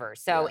whatever.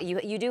 So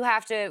you do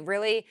have to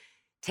really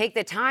take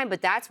the time.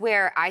 But that's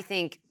where I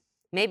think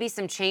maybe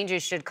some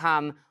changes should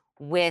come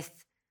with,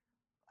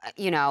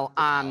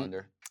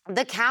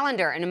 the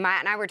calendar. And Matt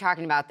and I were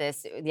talking about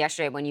this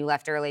yesterday when you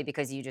left early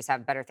because you just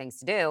have better things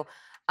to do.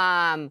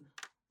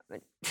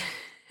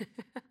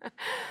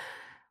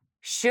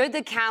 Should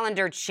the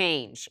calendar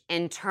change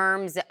in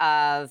terms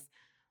of,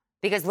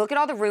 because look at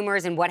all the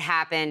rumors and what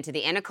happened to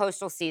the end of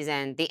Coastal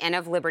season, the end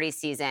of Liberty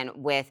season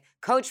with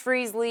Coach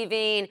Freeze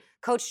leaving,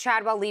 Coach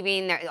Chadwell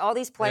leaving. All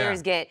these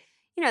players get,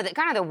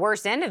 kind of the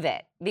worst end of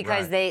it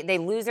because they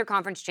lose their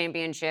conference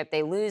championship.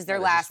 They lose their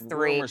last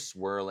three. Rumors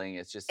swirling.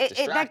 It's just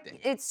distracting.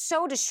 It's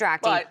so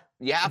distracting. But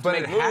you have to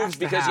make moves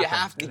because you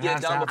have to get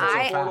it done before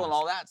the portal and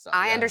all that stuff.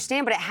 I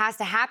understand, but it has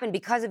to happen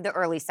because of the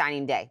early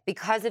signing day,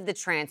 because of the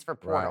transfer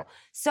portal.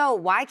 So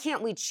why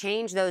can't we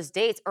change those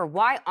dates, or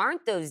why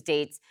aren't those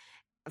dates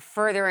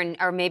further in,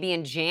 or maybe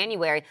in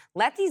January?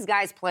 Let these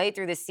guys play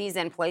through the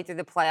season, play through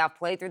the playoff,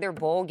 play through their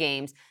bowl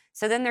games.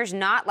 So then there's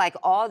not like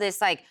all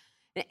this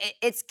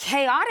it's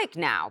chaotic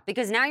now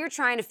because now you're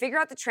trying to figure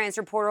out the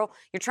transfer portal,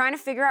 you're trying to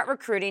figure out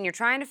recruiting, you're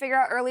trying to figure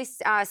out early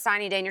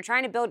signing day, and you're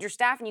trying to build your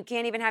staff, and you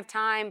can't even have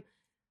time,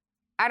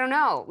 I don't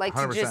know,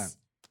 100%. To just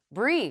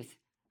breathe.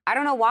 I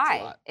don't know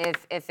why.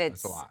 If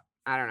it's a lot.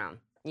 I don't know.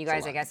 You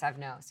guys, I guess, have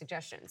no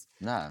suggestions.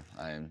 No,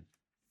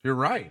 You're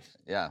right.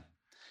 Yeah.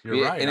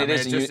 You're right. And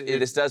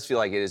it does feel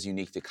like it is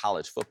unique to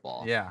college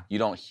football. Yeah. You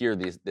don't hear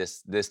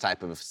this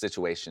type of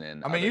situation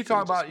in. You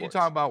talk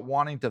about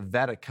wanting to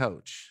vet a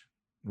coach.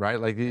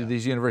 Right, like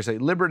these universities,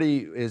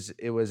 Liberty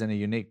was in a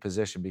unique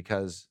position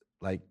because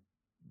like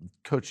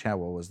Coach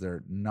Chadwell was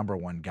their number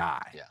one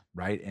guy,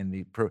 right,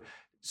 and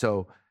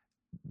so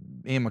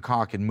Ian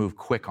McCaw can move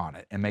quick on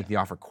it and make the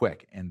offer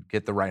quick and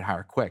get the right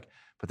hire quick.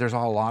 But there's a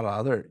lot of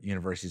other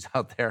universities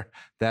out there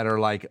that are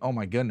like, oh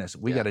my goodness,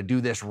 we got to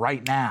do this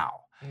right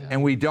now.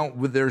 And we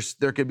don't. There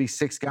could be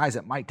 6 guys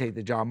that might take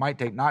the job,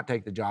 not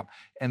take the job,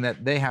 and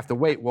that they have to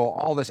wait. Well,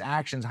 all this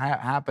action's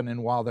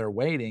happening while they're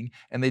waiting,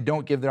 and they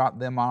don't give them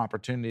an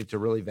opportunity to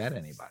really vet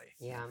anybody.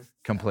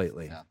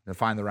 Completely to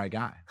find the right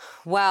guy.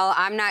 Well,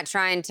 I'm not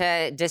trying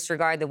to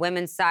disregard the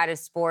women's side of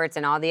sports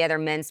and all the other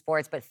men's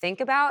sports, but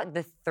think about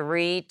the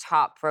 3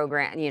 top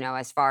programs.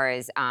 As far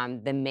as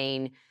the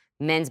main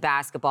men's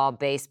basketball,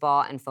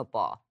 baseball, and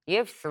football. You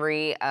have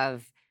 3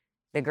 of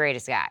the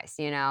greatest guys,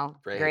 Great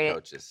head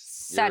coaches.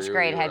 Such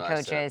great head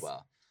coaches.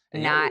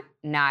 Not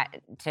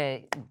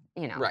to,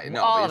 right,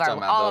 no,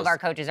 all of our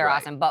coaches are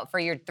awesome, but for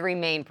your 3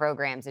 main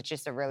programs, it's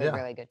just a really,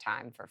 really good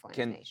time for Flames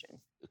Nation.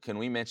 Can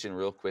we mention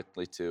real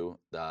quickly, too,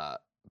 the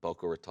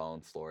Boca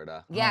Raton,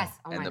 Florida? Yes.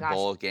 And the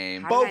bowl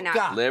game.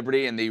 Boca.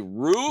 Liberty and the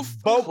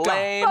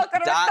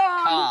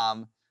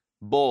roofclaim.com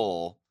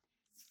bowl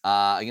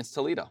against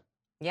Toledo.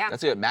 Yeah.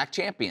 That's it. MAC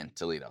champion,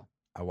 Toledo.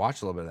 I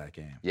watched a little bit of that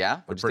game.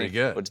 Yeah? They're pretty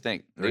good. What'd you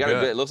think? They're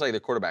good. It looks like their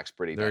quarterback's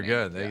pretty They're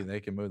dynamic. good. They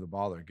can move the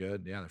ball. They're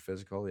good. Yeah, they're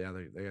physical. Yeah,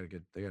 they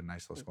got a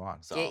nice little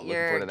squad. So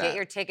get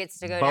your tickets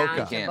to go Boca.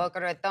 down to Boca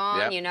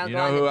Raton. Yep. Go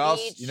on the who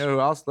else? beach. You know who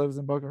else lives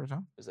in Boca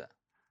Raton? Who's that?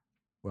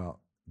 Well,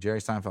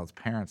 Jerry Seinfeld's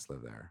parents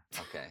live there.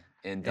 Okay.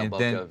 In the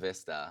Boca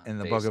Vista. In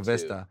the phase Boca 2.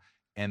 Vista.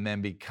 And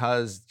then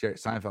because Jerry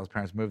Seinfeld's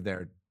parents moved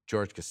there,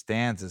 George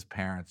Costanza's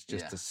parents,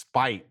 just Yeah. to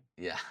spite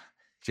Yeah.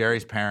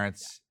 Jerry's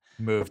parents,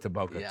 moved to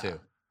Boca Yeah. too.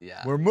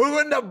 Yeah. We're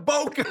moving to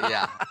Boca.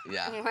 Yeah.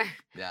 Yeah.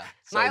 Yeah.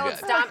 So My old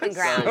good. stomping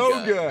ground.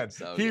 So good.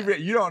 So He good.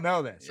 you don't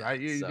know this, Yeah, right?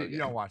 You so you good.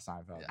 don't watch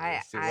Seinfeld. Yeah.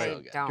 It's too I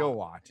late. don't. Go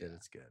watch it. Yeah.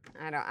 It's good.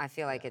 I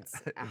feel like it's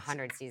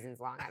 100 seasons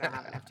long. I don't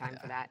have enough time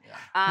for that.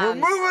 We're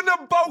moving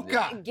to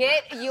Boca.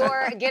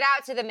 Get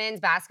out to the men's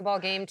basketball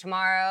game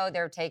tomorrow.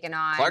 They're taking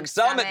on Clark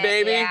Summit,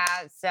 baby. Yeah.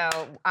 So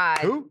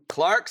Who?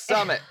 Clark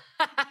Summit.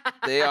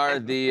 They are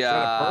the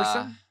that a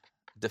person?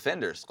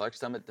 Defenders. Clark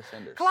Summit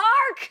Defenders.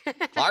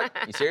 Clark. Clark?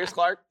 You serious,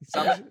 Clark?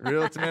 Summit?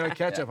 Real tomato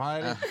ketchup,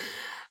 Yeah.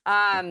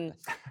 honey.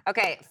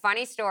 Okay,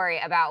 funny story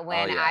about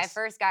when Oh, I yes.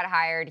 first got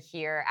hired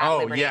here at Oh,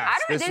 Liberty. yes, I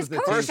don't this know, was does the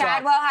Coach first off-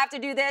 Chadwell have to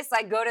do this?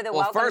 Like go to the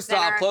Well, welcome first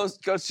center? off,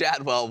 Coach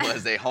Chadwell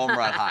was a home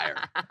run hire.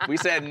 We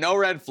said no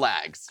red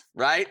flags,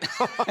 right?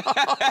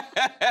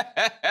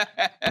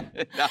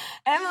 No.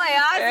 Emily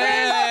Austin.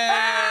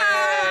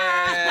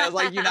 Yeah, it was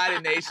like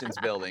United Nations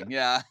building.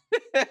 Yeah.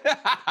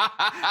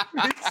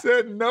 He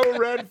said no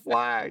red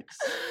flags.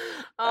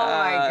 Oh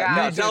my No,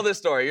 God. tell this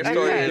story. Your That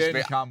story guy is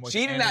didn't come with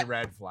she did any not.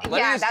 red flags. Let me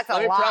Yeah, just- that's a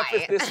let me lie.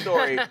 preface this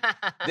story.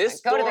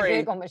 This Go to the story,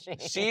 Google machine.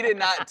 she did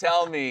not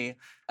tell me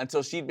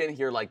until she'd been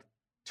here like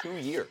 2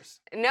 years.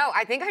 No,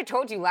 I think I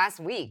told you last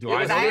week. Do I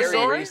because know I the have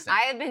story? been, I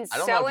have been I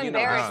don't know so if you know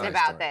embarrassed the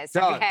about story. this.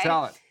 Tell okay? it.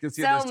 Tell it. Let's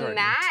hear the So story. You're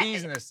Matt,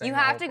 teasing this thing you the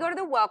have whole to go to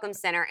the welcome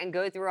center and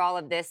go through all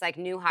of this like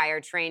new hire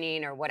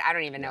training or what. I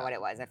don't even know Yeah. what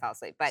it was. I fell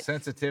asleep. But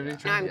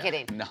sensitivity. no, I'm Yeah.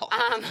 kidding. No.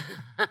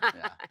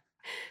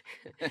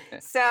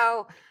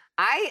 So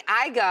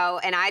I go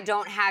and I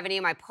don't have any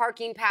of my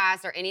parking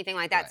pass or anything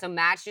like that. Right. So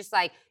Matt's just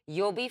like,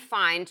 you'll be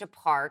fine to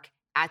park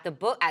at the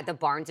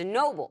Barnes and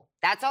Noble.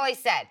 That's all he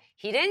said.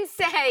 He didn't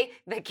say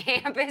the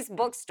campus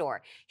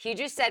bookstore. He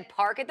just said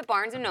park at the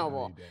Barnes and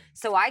Noble. he didn't.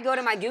 So I go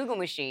to my Google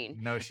machine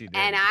No, she didn't.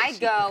 and I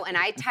go and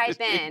I type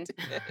in.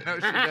 No,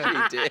 she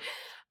didn't. She did.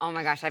 Oh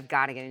my gosh, I've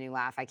got to get a new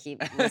laugh. I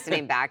keep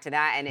listening back to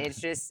that and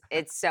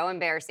it's so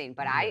embarrassing.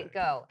 But I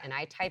go and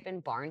I type in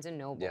Barnes and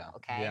Noble, Yeah.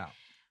 okay? Yeah.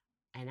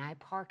 And I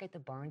park at the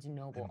Barnes and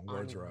Noble In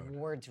Wards on Road.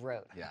 Wards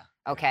Road. Yeah.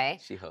 Okay?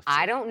 She hoofed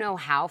I it. don't know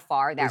how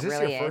far that Was this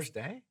really your is, first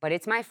day? but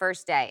it's my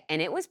first day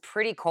and it was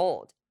pretty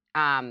cold.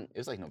 It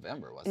was like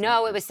November, wasn't it?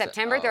 No, it was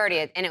September Oh, okay.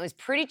 30th and it was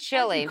pretty Why did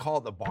chilly. you call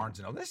it the Barnes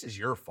and Noble? This is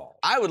your fault.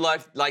 I would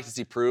like to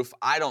see proof.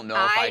 I don't know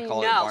if I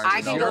call it Barnes I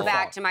and can Noble. go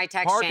back to my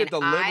text Park chain. at the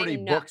I Liberty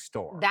know.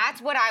 bookstore.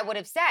 That's what I would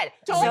have said.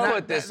 Don't So-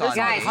 put this this on is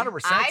me. Guys,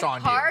 100% on I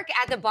you. park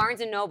at the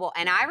Barnes and Noble,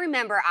 and I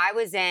remember I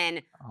was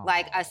in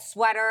like Oh. a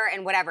sweater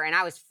and whatever, and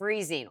I was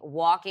freezing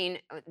walking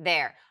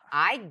there.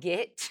 I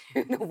get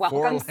to the 4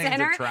 welcome lanes of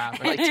center.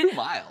 traffic. Like 2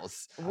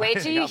 miles. Wait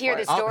till you How hear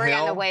the far? story on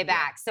the Uphill? way Yeah.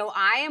 back. So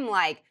I am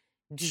like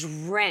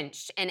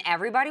drenched, and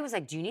everybody was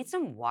like, "Do you need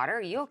some water?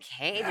 Are you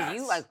okay? Did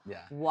you Yes. like? Yeah.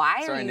 Why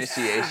It's are our you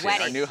initiation,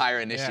 sweating?" our new hire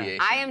initiation.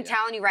 I am yeah.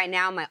 telling you right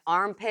now, my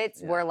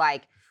armpits Yeah. were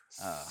like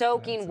Oh,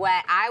 soaking that's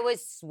wet. I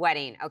was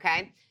sweating,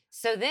 okay?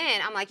 So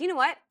then I'm like, you know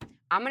what?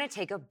 I'm gonna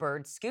take a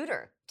bird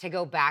scooter to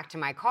go back to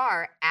my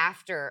car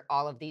after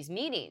all of these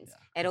meetings.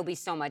 It'll be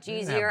so much You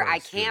didn't have easier. bird I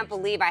can't scooters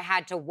believe then. I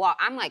had to walk.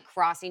 I'm like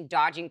crossing,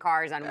 dodging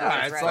cars on Yeah,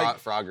 Woods it's Road. like-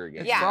 Frogger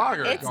again. Yeah,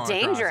 Frogger it's going across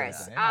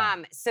dangerous. it, yeah.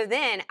 So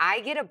then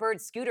I get a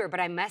bird scooter, but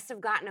I must have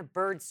gotten a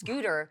bird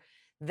scooter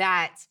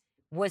that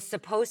was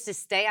supposed to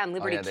stay on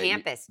Liberty yeah,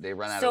 campus. they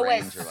run out of so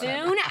range as or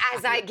whatever. soon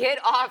as I get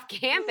off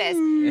campus,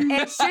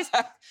 it's just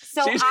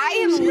so She's- I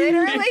am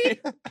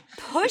literally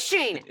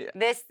pushing Yeah.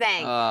 this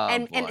thing. Oh,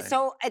 and boy.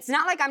 so it's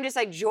not like I'm just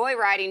like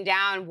joyriding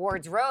down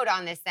Wards Road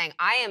on this thing.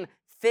 I am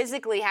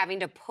physically having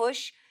to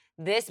push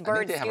this I bird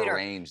think they have scooter. a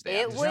range there.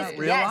 It Did you was not yes.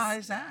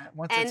 realize that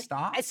once And it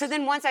stops? so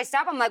then once I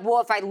stop, I'm like, well,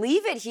 if I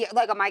leave it here,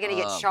 like, am I going to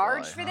get Oh,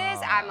 charged boy. for this?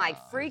 I'm like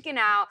Oh, freaking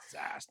out.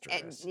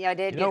 disastrous. Yeah, I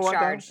did You know get what, though?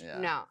 charged. Yeah.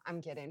 No,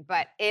 I'm kidding.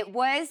 But it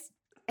was,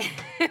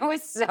 it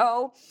was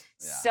so,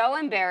 Yeah. so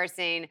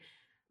embarrassing.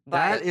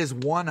 But That is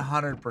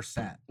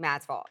 100%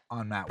 Matt's fault.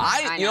 on that one.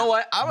 I You know know.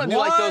 what? I want to do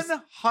like those.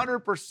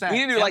 100%. We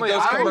need to do like Emily,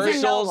 those I will get-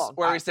 commercials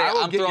where we say, I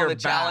will I'm get throwing your the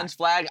challenge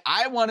flag.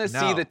 I want to see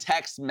No. the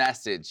text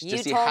message to You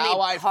see told how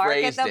me I park at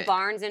phrased the it.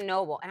 Barnes and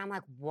Noble, and I'm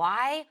like,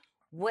 why?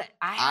 What?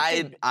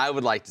 I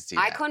would like to see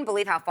I that. couldn't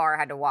believe how far I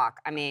had to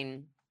walk. I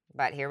mean,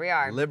 but here we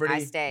are. Liberty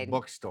I stayed.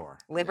 Bookstore.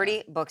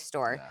 Liberty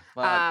Bookstore. Yeah.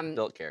 Well,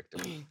 built character.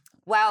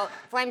 Well,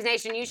 Flames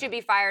Nation, you should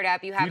be fired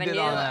up. You If have you a did new.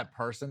 on that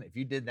person, if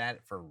you did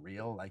that for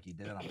real, like you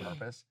did it on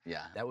purpose,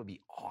 Yeah. that would be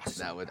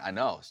awesome. That would, I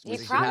know. He We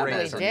should probably have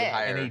that as our new did.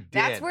 hire. And he did.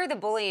 That's where the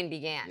bullying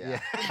began. Yeah.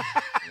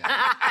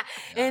 Yeah.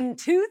 In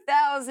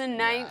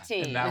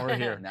 2019. And now we're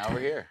here. Now we're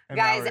here. And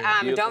now Guys, we're here.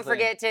 Beautiful don't thing.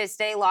 forget to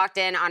stay locked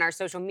in on our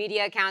social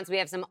media accounts. We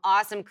have some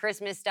awesome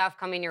Christmas stuff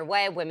coming your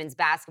way. Women's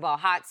basketball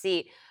hot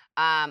seat,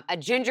 a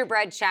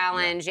gingerbread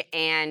challenge,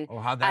 and Oh,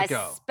 how'd that a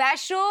go?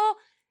 special.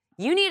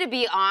 You need to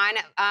be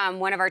on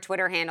one of our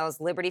Twitter handles,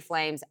 Liberty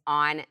Flames,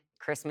 on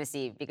Christmas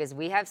Eve because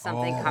we have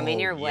something coming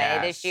your Oh, way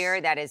this yes.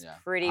 year that is Yeah.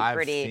 pretty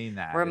I've seen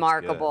that. It's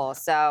remarkable.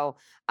 good. So,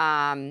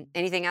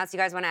 anything else you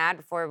guys want to add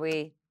before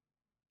we?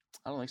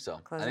 I don't think so.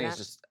 Close I it think up. it's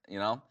just,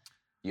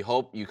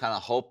 you kind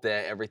of hope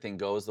that everything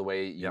goes the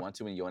way you Yep. want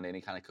to when you go into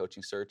any kind of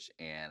coaching search.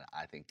 And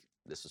I think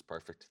this was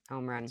perfect.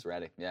 Home run. It's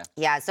ready. Yeah.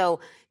 Yeah, so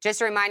just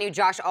to remind you,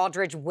 Josh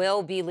Aldridge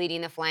will be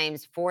leading the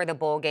Flames for the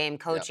bowl game,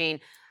 coaching.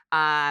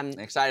 I'm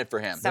excited for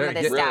him. Some of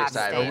the really staff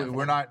excited. staying.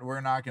 We're not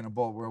going to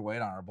bowl. We're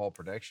waiting on our bowl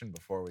prediction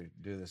before we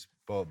do this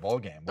bowl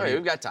game.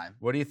 We've got time.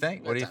 What do you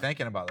think? What are you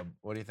thinking about them?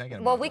 What are you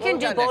thinking? Well, about we them? can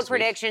do got bold next week.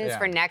 predictions Yeah.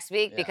 for next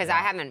week Yeah. because I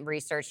haven't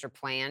researched or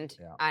planned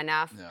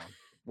enough. No.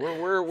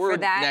 We're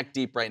that- neck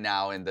deep right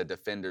now in the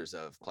defenders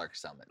of Clark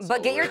Summit. But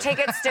so get your we're-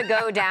 tickets to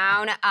go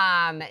down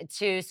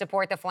to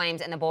support the Flames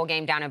in the bowl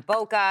game down in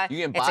Boca.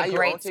 You can it's buy a your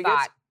great own spot.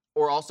 tickets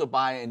or also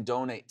buy and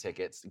donate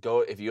tickets.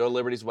 If you go to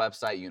Liberty's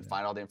website, you can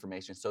find all the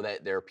information so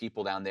that there are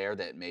people down there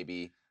that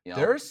maybe,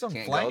 There's some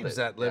can't go Flames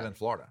that live in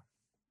Florida.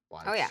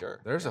 Well, Oh, yeah. Sure.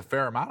 There's a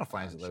fair amount of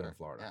Flames Yeah, that live in sure.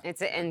 Florida. Yeah.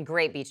 It's and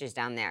great beaches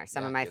down there.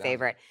 Some Yeah, of my get out.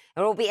 favorite. It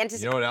will be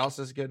interesting. You know what else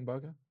is good in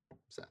Boca?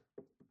 What's that?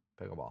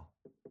 Pickleball.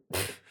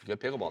 Good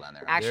pickleball down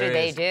there. Actually, There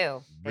they is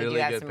do. They really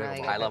do have good some really pickleball.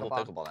 good High level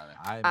pickleball. pickleball down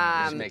there.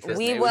 I make this-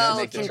 We maybe we should will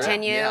make this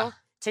continue happen.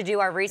 to do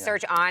our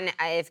research on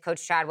if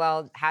Coach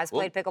Chadwell has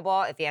Well- played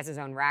pickleball, if he has his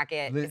own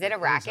racket. Is it a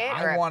racket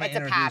I or want to it's a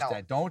introduce paddle?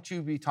 that. Don't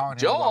you be talking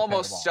to Joe him about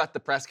almost pickleball. shut the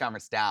press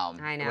conference down.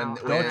 I know. When,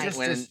 Don't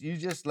when, you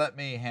just let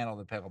me handle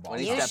the pickleball. When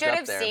he You stepped should up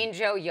have there. seen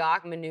Joe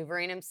Yock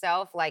maneuvering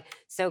himself,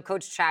 so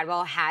Coach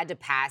Chadwell had to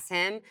pass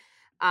him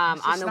on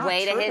just the not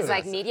way to true.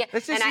 his media.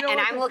 It's just, and you know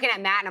what I'm looking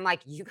at Matt and I'm like,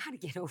 you got to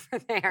get over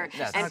there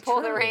That's and not pull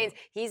the true. reins.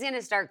 He's going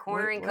to start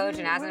cornering Coach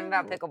and asking him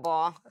about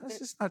pickleball. That's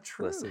just not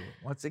true. Listen.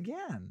 Once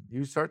again,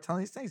 you start telling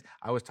these things.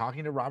 I was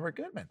talking to Robert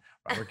Goodman.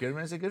 Robert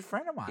Goodman is a good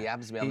friend of mine. He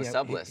happens to be on the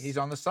sub list. He's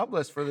on the sub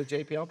list for the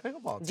JPL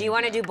pickleball team. Do you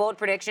want to do bold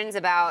predictions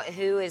about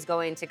who is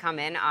going to come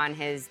in on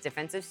his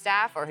defensive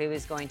staff or who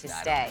is going to I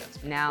don't stay? think that's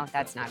fair. No,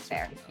 that's not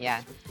fair.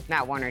 Yeah.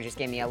 Matt Warner just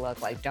gave me a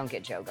look like, don't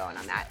get Joe going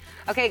on that.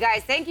 Okay,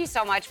 guys, thank you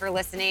so much for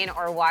listening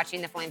or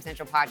watching the Flame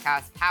Central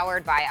podcast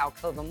powered by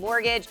Alcova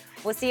Mortgage.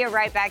 We'll see you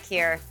right back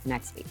here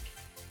next week.